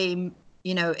became.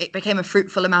 It became a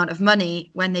fruitful amount of money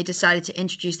when they decided to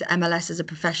introduce the MLS as a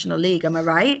professional league. Am I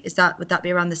right? Would that be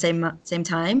around the same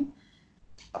time?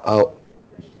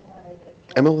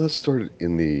 MLS started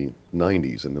in the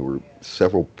 90s, and there were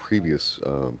several previous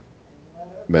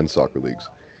men's soccer leagues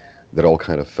that all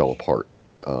kind of fell apart,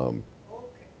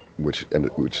 which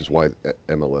is why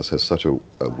MLS has such a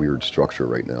weird structure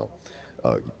right now.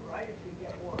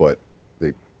 But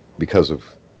because of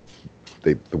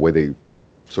the way they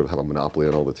sort of have a monopoly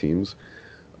on all the teams,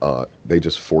 they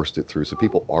just forced it through. So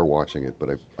people are watching it,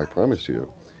 but I promise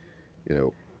you,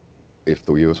 if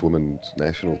the U.S. women's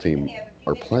national team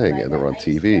are playing and they're on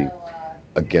TV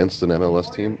against an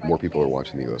MLS team, more people are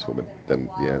watching the U.S. women than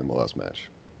the MLS match.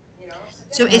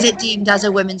 So is it deemed as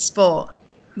a women's sport?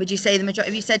 Would you say the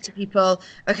majority? If you said to people,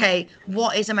 okay,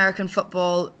 what is American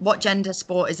football? What gender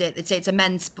sport is it? They'd say it's a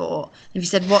men's sport. If you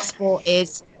said, what sport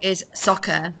is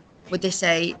soccer? Would they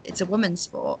say it's a women's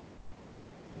sport?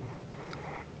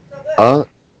 I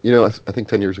think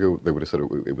 10 years ago they would have said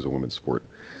it was a women's sport.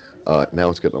 Now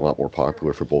it's getting a lot more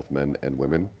popular for both men and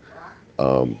women.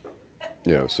 So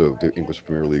the English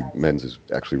Premier League men's is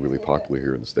actually really popular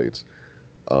here in the States.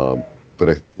 But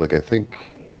I think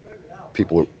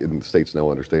people in the States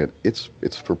now understand it's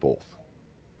for both.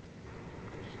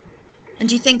 And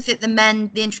do you think that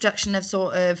the introduction of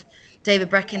sort of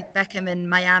David Beckham in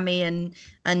Miami and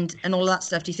all that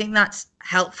stuff, do you think that's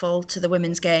helpful to the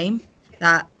women's game,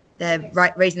 that they're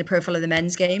raising the profile of the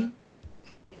men's game?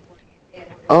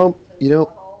 I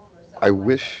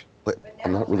wish, but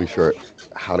I'm not really sure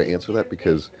how to answer that,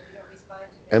 because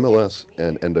MLS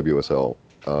and NWSL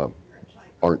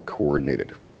aren't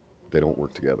coordinated. They don't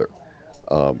work together.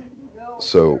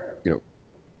 So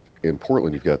in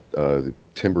Portland, you've got the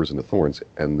Timbers and the Thorns,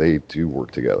 and they do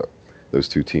work together. Those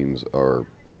two teams are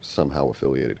somehow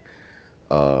affiliated.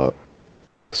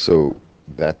 So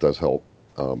that does help.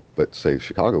 But say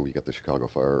Chicago, you got the Chicago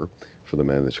Fire for the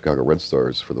men, the Chicago Red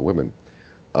Stars for the women.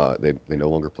 They no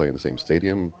longer play in the same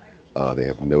stadium. They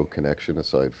have no connection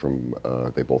aside from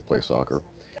they both play soccer.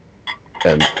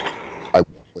 And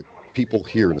people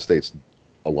here in the States,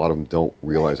 a lot of them don't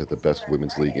realize that the best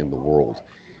women's league in the world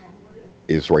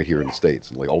is right here in the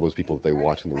States. And all those people that they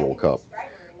watch in the World Cup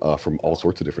from all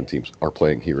sorts of different teams are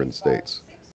playing here in the States.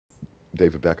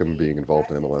 David Beckham being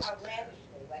involved in MLS,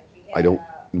 I don't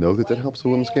know that helps the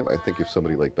women's game. I think if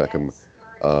somebody like Beckham,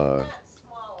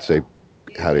 say,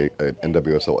 had an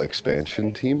NWSL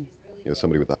expansion team,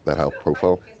 somebody with that high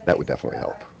profile, that would definitely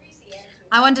help.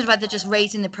 I wondered whether just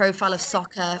raising the profile of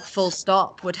soccer full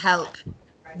stop would help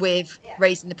with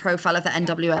raising the profile of the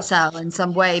NWSL in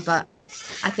some way, but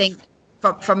I think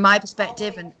from my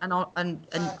perspective, and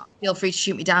feel free to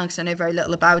shoot me down because I know very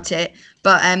little about it,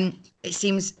 but it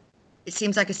seems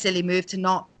like a silly move to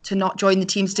not join the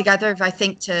teams together. If I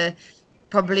think to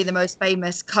probably the most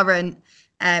famous current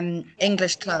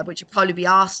English club, which would probably be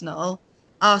Arsenal.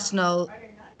 Arsenal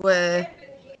were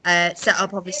set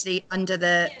up obviously under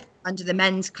the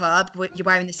men's club. You're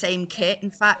wearing the same kit.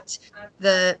 In fact,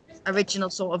 the original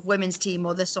sort of women's team,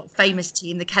 or the sort of famous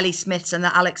team, the Kelly Smiths and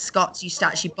the Alex Scotts, used to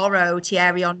actually borrow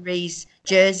Thierry Henry's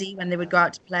jersey when they would go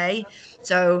out to play.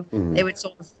 So they would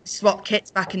sort of swap kits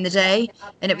back in the day,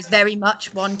 and it was very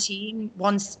much one team,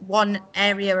 one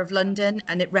area of London,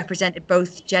 and it represented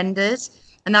both genders,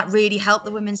 and that really helped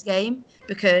the women's game,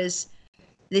 because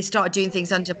they started doing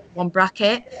things under one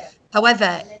bracket.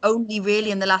 However, only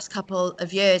really in the last couple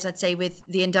of years, I'd say, with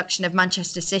the induction of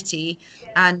Manchester City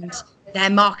and their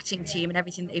marketing team and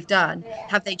everything that they've done,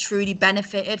 have they truly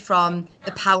benefited from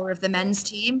the power of the men's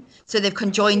team. So they've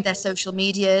conjoined their social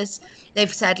medias.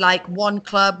 They've said like one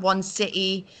club, one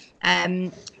city.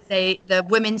 The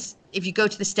women's, if you go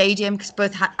to the stadium, because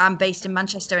I'm based in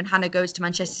Manchester and Hannah goes to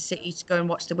Manchester City to go and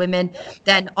watch the women,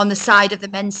 then on the side of the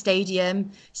men's stadium,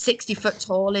 60 foot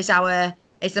tall is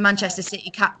the Manchester City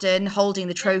captain holding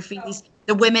the trophies.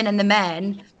 The women and the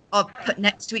men are put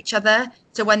next to each other.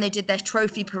 So when they did their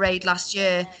trophy parade last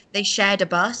year, they shared a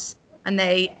bus and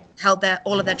they held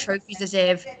all of their trophies as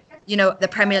if, you know, the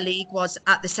Premier League was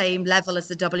at the same level as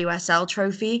the WSL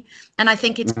trophy. And I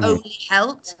think it's only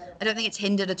helped. I don't think it's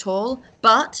hindered at all.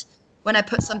 But when I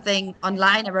put something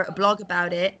online, I wrote a blog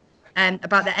about it,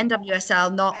 about the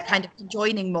NWSL not kind of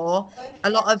joining more. A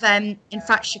lot of, in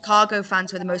fact, Chicago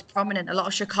fans were the most prominent. A lot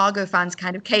of Chicago fans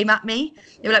kind of came at me.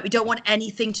 They were like, we don't want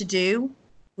anything to do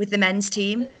with the men's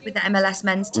team, with the MLS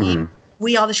men's team.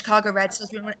 We are the Chicago Red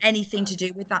Stars. We don't want anything to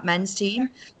do with that men's team.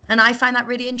 And I find that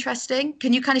really interesting.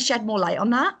 Can you kind of shed more light on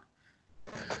that?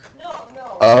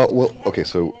 Well, okay,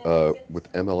 so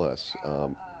with MLS,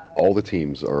 all the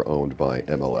teams are owned by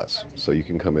MLS. So you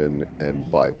can come in and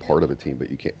buy part of a team,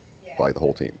 but you can't buy the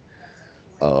whole team.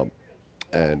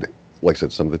 And like I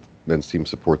said, some of the men's teams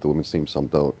support the women's team, some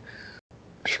don't.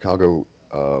 Chicago,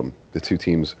 the two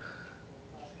teams,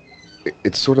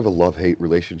 it's sort of a love-hate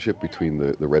relationship between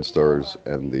the Red Stars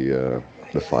and the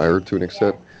Fire to an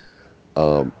extent.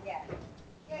 I'm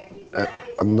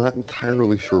not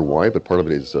entirely sure why, but part of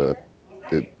it is the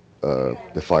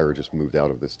Fire just moved out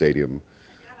of the stadium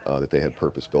that they had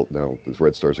purpose-built. Now the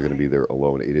Red Stars are going to be there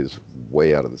alone. It is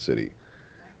way out of the city,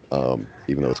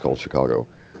 even though it's called Chicago.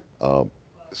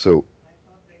 So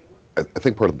I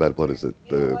think part of the bad blood is that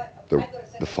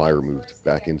the Fire moved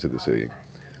back into the city.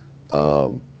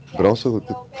 But also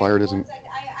the Fire doesn't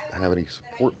have any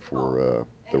support for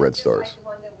the Red Stars.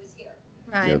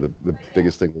 Right. You know, the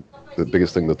biggest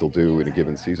thing that they'll do in a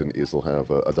given season is they'll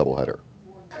have a doubleheader,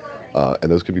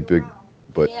 and those can be big,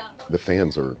 but the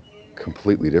fans are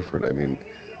completely different. I mean,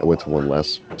 I went to one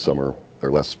last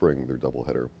spring, their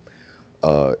doubleheader.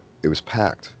 It was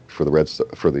packed for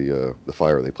the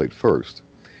Fire. They played first,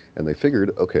 and they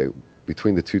figured, okay,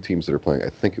 between the two teams that are playing, I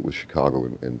think it was Chicago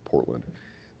and Portland.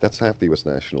 That's half the U.S.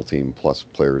 national team plus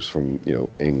players from, you know,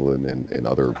 England and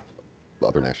other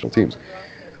national teams.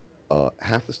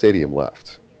 Half the stadium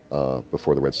left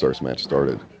before the Red Stars match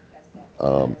started,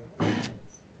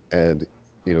 and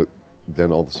you know,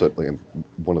 then all of a sudden, and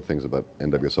one of the things about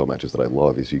NWSL matches that I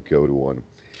love is you go to one,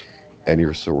 and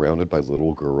you're surrounded by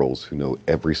little girls who know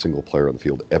every single player on the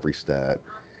field, every stat.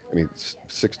 I mean,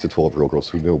 6 to 12-year-old girls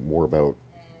who know more about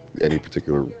any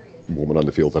particular woman on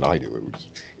the field than I do.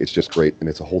 It's just great, and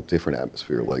it's a whole different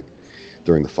atmosphere. Like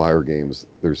during the Fire games,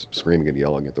 there's screaming and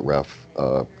yelling at the ref.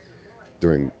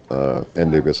 During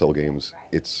NWSL games,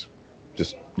 it's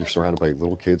just you're surrounded by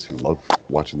little kids who love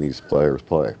watching these players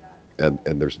play, and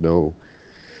there's no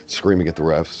screaming at the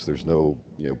refs. There's no,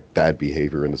 you know, bad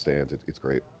behavior in the stands. It's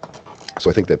great. So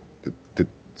I think that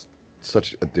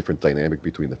such a different dynamic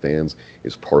between the fans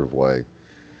is part of why.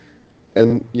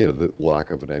 And, you know, the lack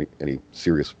of any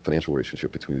serious financial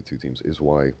relationship between the two teams is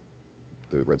why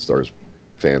the Red Stars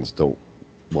fans don't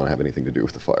want to have anything to do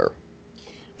with the Fire.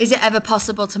 Is it ever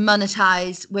possible to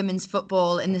monetize women's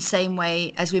football in the same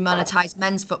way as we monetize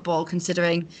men's football,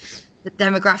 considering the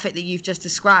demographic that you've just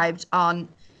described aren't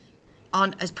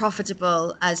as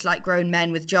profitable as like grown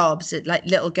men with jobs, like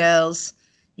little girls,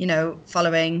 you know,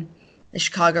 following the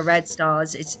Chicago Red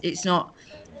Stars? It's not,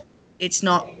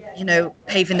 you know,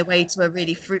 paving the way to a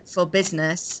really fruitful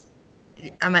business.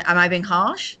 Am I being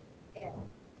harsh?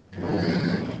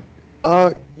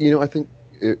 You know, I think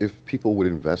if people would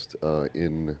invest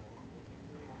in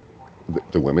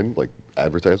the women, like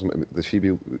advertising, I mean, I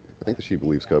think the She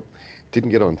Believes Cup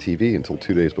didn't get on TV until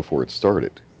 2 days before it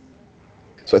started.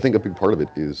 So I think a big part of it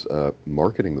is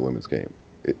marketing the women's game.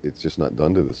 It's just not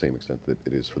done to the same extent that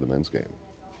it is for the men's game.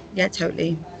 Yeah,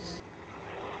 totally.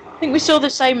 I think we saw the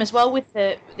same as well with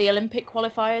the Olympic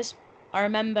qualifiers. I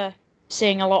remember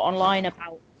seeing a lot online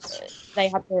about they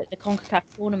had the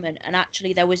CONCACAF tournament, and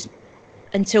actually there was,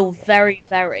 until very,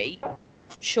 very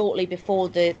shortly before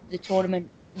the tournament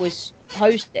was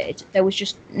hosted, there was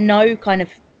just no kind of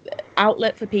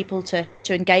outlet for people to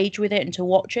engage with it and to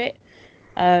watch it.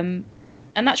 And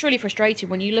that's really frustrating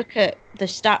when you look at the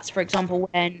stats, for example,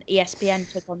 when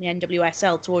ESPN took on the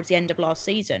NWSL towards the end of last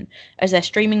season as their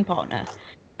streaming partner.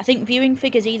 I think viewing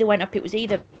figures either went up, it was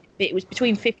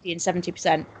between 50 and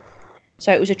 70%.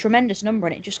 So it was a tremendous number,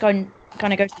 and it just kind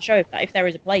of goes to show that if there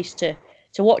is a place to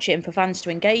watch it and for fans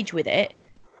to engage with it,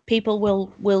 people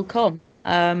will come.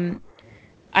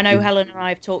 I know Helen and I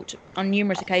have talked on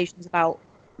numerous occasions about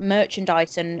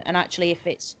merchandise, and actually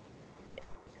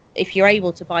if you're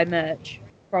able to buy merch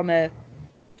from a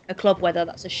club, whether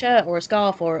that's a shirt or a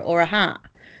scarf or a hat,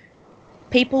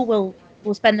 people will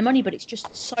spend the money, but it's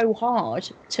just so hard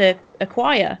to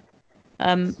acquire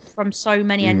from so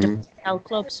many NWSL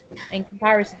clubs in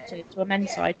comparison to a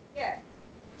men's side.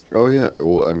 Oh yeah,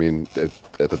 well, I mean, at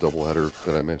the doubleheader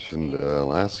that I mentioned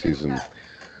last season,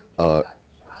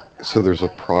 so there's a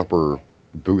proper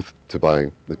booth to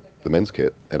buy the men's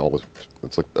kit and all this.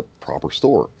 It's like a proper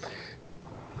store.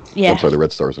 Yeah. I'm sorry, the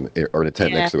Red Stars are in a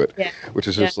tent next to it, which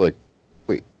is just like,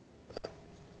 wait,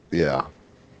 yeah.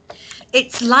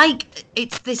 It's like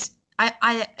it's this.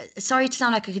 I sorry to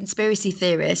sound like a conspiracy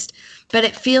theorist, but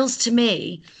it feels to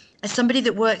me, as somebody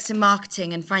that works in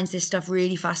marketing and finds this stuff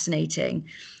really fascinating,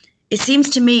 it seems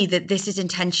to me that this is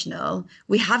intentional.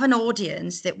 We have an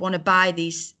audience that want to buy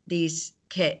these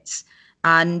kits,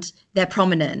 and they're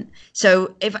prominent.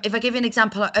 So if I give you an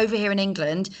example, over here in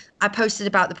England, I posted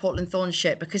about the Portland Thorns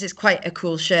shirt because it's quite a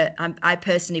cool shirt. I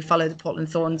personally follow the Portland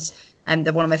Thorns, and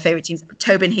they're one of my favorite teams.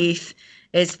 Tobin Heath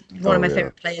is one of my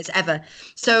favorite players ever.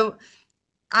 So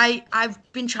I've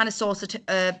been trying to source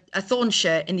a Thorns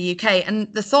shirt in the UK, and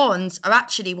the Thorns are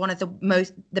actually one of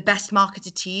the best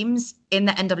marketed teams in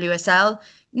the NWSL.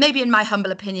 Maybe in my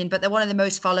humble opinion, but they're one of the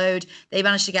most followed. They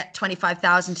managed to get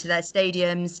 25,000 to their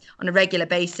stadiums on a regular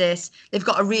basis. They've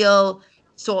got a real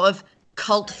sort of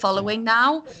cult following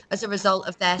now as a result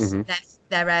of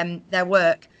their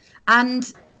work.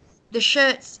 And the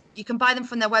shirts, you can buy them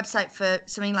from their website for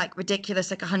something like ridiculous,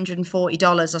 like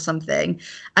 $140 or something.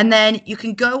 And then you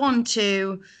can go on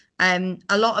to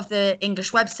a lot of the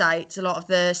English websites, a lot of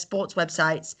the sports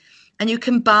websites, and you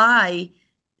can buy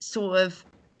sort of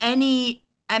any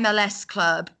MLS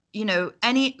club,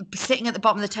 any sitting at the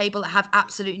bottom of the table that have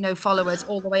absolutely no followers,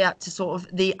 all the way up to sort of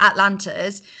the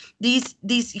Atlantas. These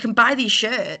you can buy these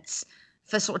shirts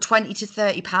for sort of £20 to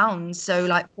 £30, so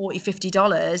like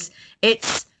 $40-50.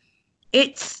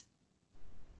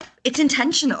 It's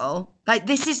intentional. Like,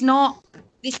 this is not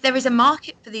this. There is a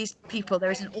market for these people.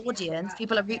 There is an audience.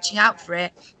 People are reaching out for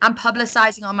it. I'm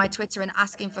publicizing on my Twitter and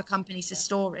asking for companies to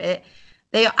store it.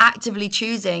 They are actively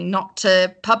choosing not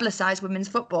to publicize women's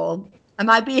football.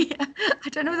 I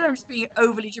don't know whether I'm just being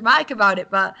overly dramatic about it,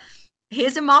 but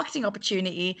here's a marketing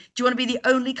opportunity. Do you want to be the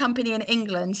only company in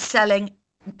England selling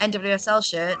NWSL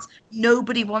shirts?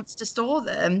 Nobody wants to store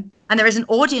them, and there is an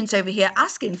audience over here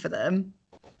asking for them.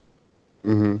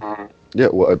 Yeah,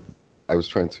 well, I was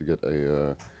trying to get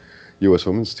a U.S.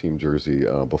 women's team jersey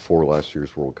before last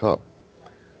year's World Cup.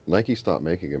 Nike stopped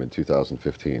making them in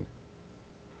 2015.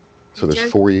 So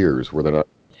there's 4 years where they're not.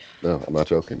 No, I'm not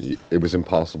joking. It was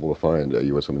impossible to find a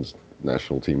U.S. women's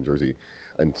national team jersey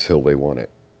until they won it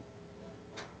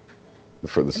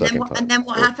for the second time. And then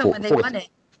what happened when they won it?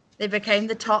 They became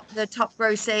the top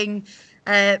grossing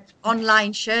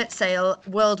online shirt sale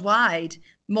worldwide,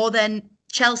 more than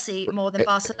Chelsea, more than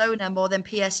Barcelona, more than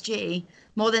PSG,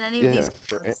 more than any of these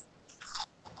clubs.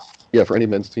 For any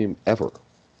men's team ever.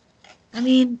 I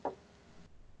mean,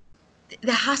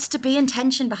 there has to be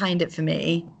intention behind it for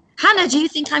me. Hannah, do you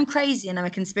think I'm crazy and I'm a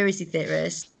conspiracy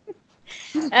theorist?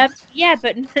 Yeah,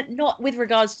 but not with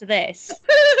regards to this.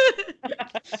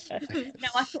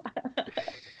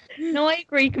 No, I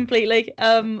agree completely.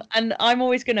 And I'm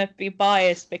always going to be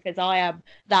biased because I am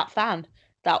that fan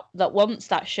that wants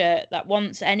that shirt, that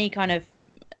wants any kind of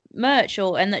merch,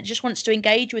 and that just wants to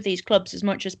engage with these clubs as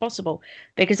much as possible.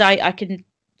 Because I can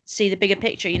see the bigger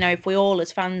picture. If we all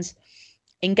as fans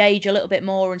engage a little bit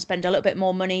more and spend a little bit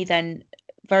more money, then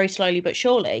very slowly but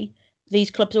surely these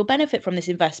clubs will benefit from this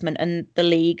investment, and the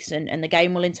leagues and the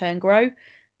game will in turn grow.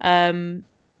 But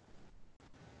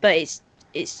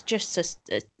it's just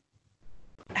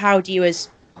how do you as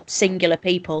singular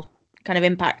people kind of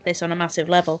impact this on a massive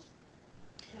level?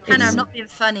 Hannah, I'm not being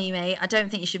funny, mate. I don't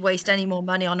think you should waste any more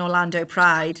money on Orlando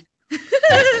Pride.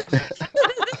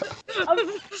 I'm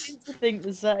beginning to think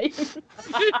the same.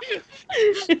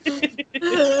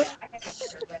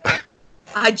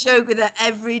 I joke with her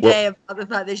every day about the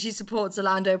fact that she supports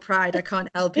Orlando Pride. I can't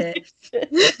help it.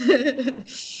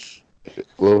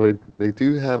 Well, they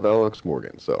do have Alex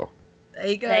Morgan, so. There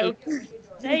you go.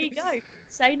 There you go.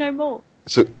 Say no more.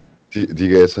 So, do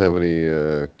you guys have any,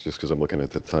 just because I'm looking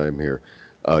at the time here,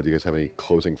 do you guys have any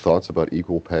closing thoughts about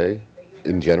equal pay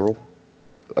in general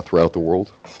throughout the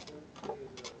world?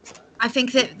 I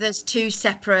think that there's two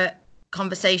separate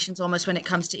conversations almost when it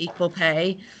comes to equal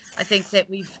pay. I think that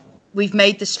we've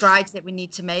made the strides that we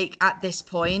need to make at this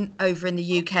point over in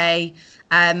the UK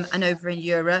and over in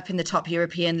Europe in the top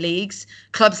European leagues.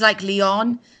 Clubs like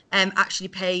Lyon actually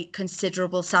pay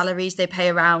considerable salaries. They pay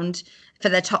around, for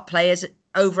their top players,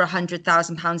 over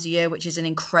 £100,000 a year, which is an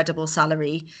incredible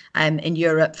salary in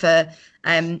Europe. For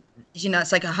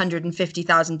it's like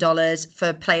 $150,000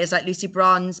 for players like Lucy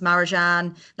Bronze,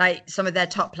 Marajan, like some of their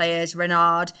top players,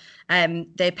 Renard.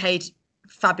 They paid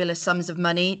fabulous sums of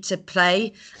money to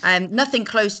play. Nothing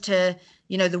close to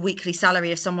the weekly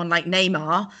salary of someone like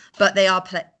Neymar, but they are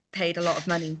paid a lot of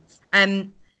money.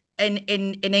 In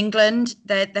England,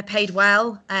 they're paid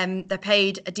well. They're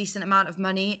paid a decent amount of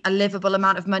money, a livable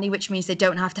amount of money, which means they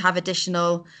don't have to have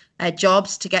additional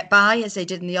jobs to get by as they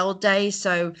did in the old days.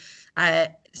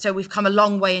 So we've come a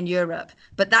long way in Europe,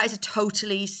 but that is a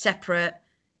totally separate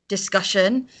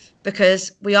discussion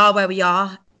because we are where we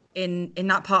are in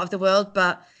that part of the world.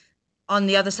 But on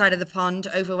the other side of the pond,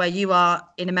 over where you are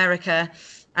in America,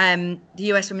 the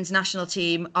US women's national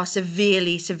team are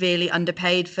severely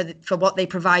underpaid for what they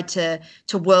provide to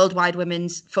worldwide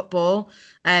women's football.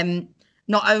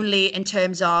 Not only in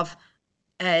terms of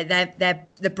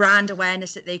the brand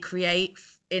awareness that they create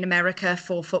in America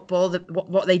for football,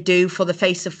 what they do for the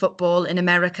face of football in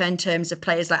America in terms of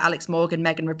players like Alex Morgan,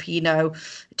 Megan Rapinoe,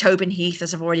 Tobin Heath,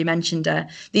 as I've already mentioned.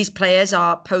 These players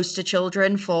are poster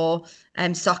children for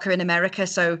soccer in America.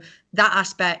 So that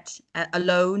aspect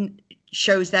alone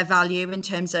shows their value in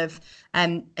terms of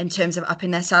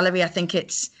upping their salary. I think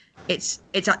it's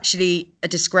actually a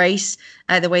disgrace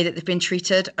the way that they've been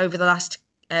treated over the last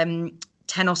 10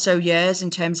 or so years in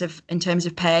terms of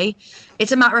pay.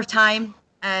 It's a matter of time.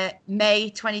 May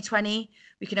 2020,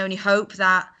 we can only hope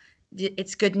that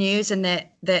it's good news and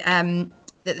that the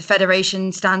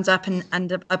federation stands up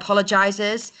and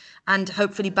apologizes and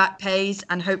hopefully back pays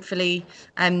and hopefully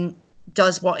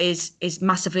does what is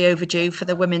massively overdue for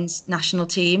the women's national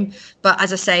team. But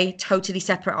as I say, totally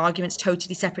separate arguments,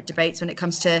 totally separate debates when it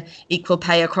comes to equal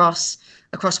pay across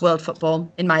world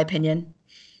football, in my opinion.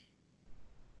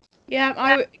 Yeah,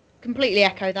 I would completely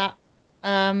echo that.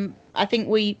 I think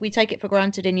we take it for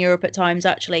granted in Europe at times,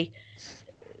 actually.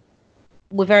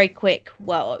 We're very quick.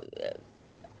 Well,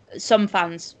 some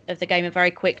fans of the game are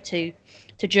very quick to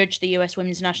judge the US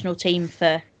women's national team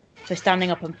for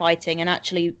standing up and fighting. And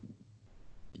actually,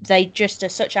 they just are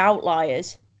such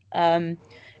outliers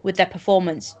with their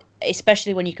performance,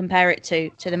 especially when you compare it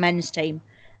to the men's team.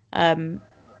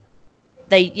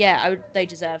 They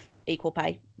deserve equal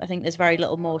pay. I think there's very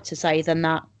little more to say than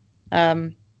that.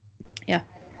 Yeah.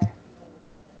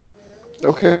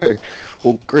 Okay.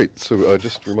 Well, great. So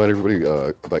just remind everybody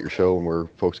about your show and where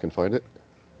folks can find it.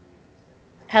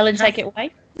 Helen, take it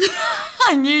away.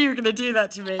 I knew you were going to do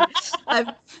that to me.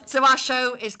 So our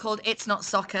show is called It's Not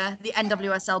Soccer, the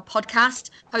NWSL podcast,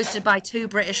 hosted by two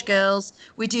British girls.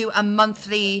 We do a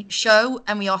monthly show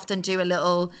and we often do a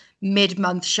little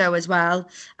mid-month show as well.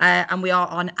 And we are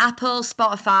on Apple,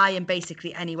 Spotify, and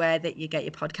basically anywhere that you get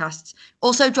your podcasts.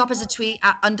 Also, drop us a tweet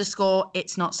at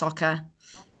 _It's Not Soccer.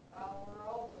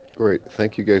 Great.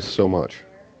 Thank you guys so much.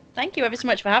 Thank you ever so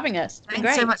much for having us.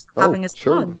 Thanks so much for having us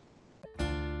Sure. on.